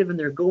creative and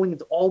they're going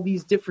into all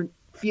these different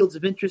fields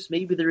of interest,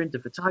 maybe they're into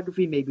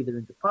photography, maybe they're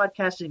into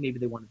podcasting, maybe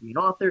they want to be an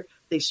author,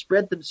 they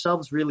spread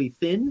themselves really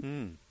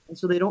thin. And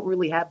so they don't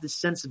really have this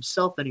sense of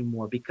self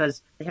anymore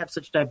because they have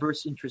such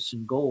diverse interests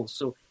and goals.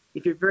 So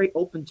if you're very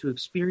open to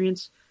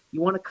experience,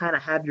 you want to kind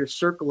of have your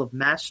circle of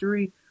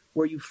mastery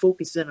where you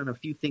focus in on a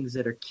few things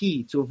that are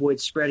key to avoid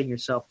spreading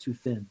yourself too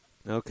thin.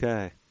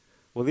 Okay.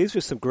 Well, these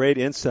are some great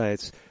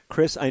insights.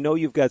 Chris, I know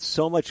you've got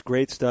so much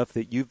great stuff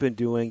that you've been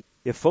doing.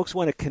 If folks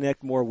want to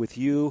connect more with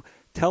you,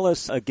 tell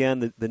us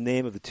again the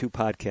name of the two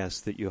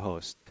podcasts that you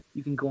host.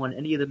 You can go on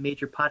any of the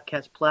major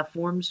podcast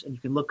platforms and you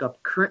can look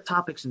up Current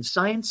Topics in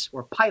Science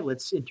or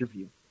Pilot's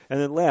Interview. And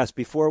then last,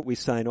 before we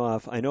sign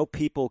off, I know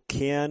people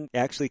can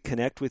actually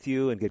connect with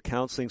you and get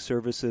counseling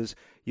services.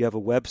 You have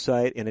a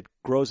website, and it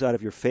grows out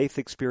of your faith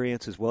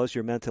experience as well as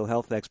your mental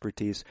health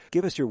expertise.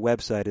 Give us your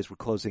website as we're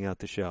closing out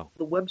the show.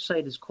 The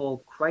website is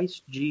called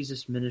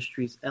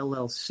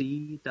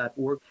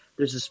ChristJesusMinistriesLLC.org.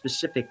 There's a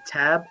specific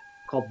tab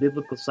called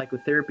Biblical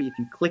Psychotherapy. If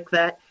you click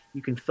that,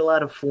 you can fill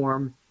out a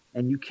form,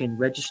 and you can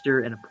register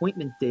an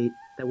appointment date.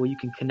 That way you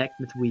can connect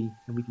with me,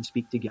 and we can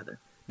speak together.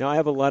 Now, I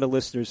have a lot of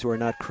listeners who are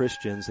not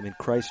Christians. I mean,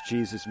 Christ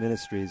Jesus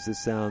Ministries,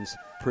 this sounds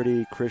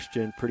pretty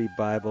Christian, pretty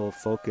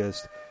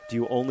Bible-focused. Do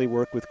you only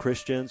work with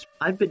Christians?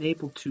 I've been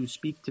able to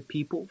speak to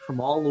people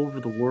from all over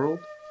the world.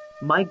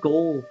 My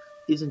goal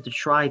isn't to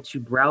try to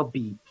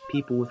browbeat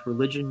people with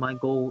religion. My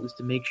goal is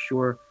to make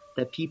sure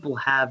that people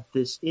have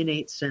this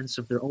innate sense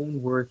of their own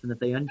worth and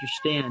that they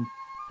understand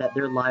that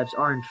their lives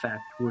are, in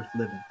fact, worth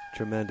living.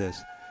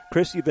 Tremendous.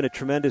 Chris, you've been a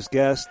tremendous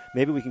guest.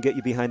 Maybe we can get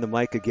you behind the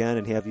mic again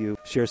and have you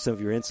share some of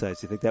your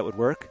insights. Do you think that would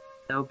work?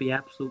 That would be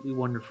absolutely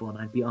wonderful, and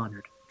I'd be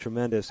honored.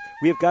 Tremendous.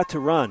 We have got to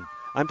run.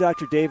 I'm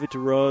Dr. David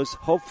DeRose.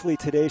 Hopefully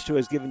today's show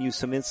has given you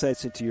some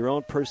insights into your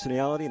own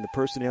personality and the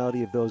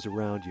personality of those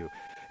around you.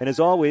 And as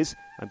always,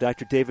 I'm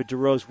Dr. David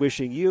DeRose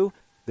wishing you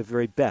the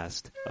very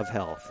best of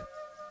health.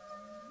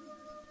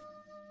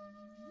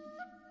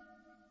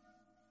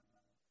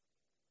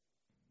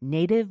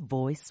 Native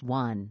Voice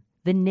One,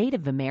 the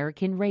Native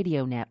American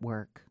Radio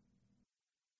Network.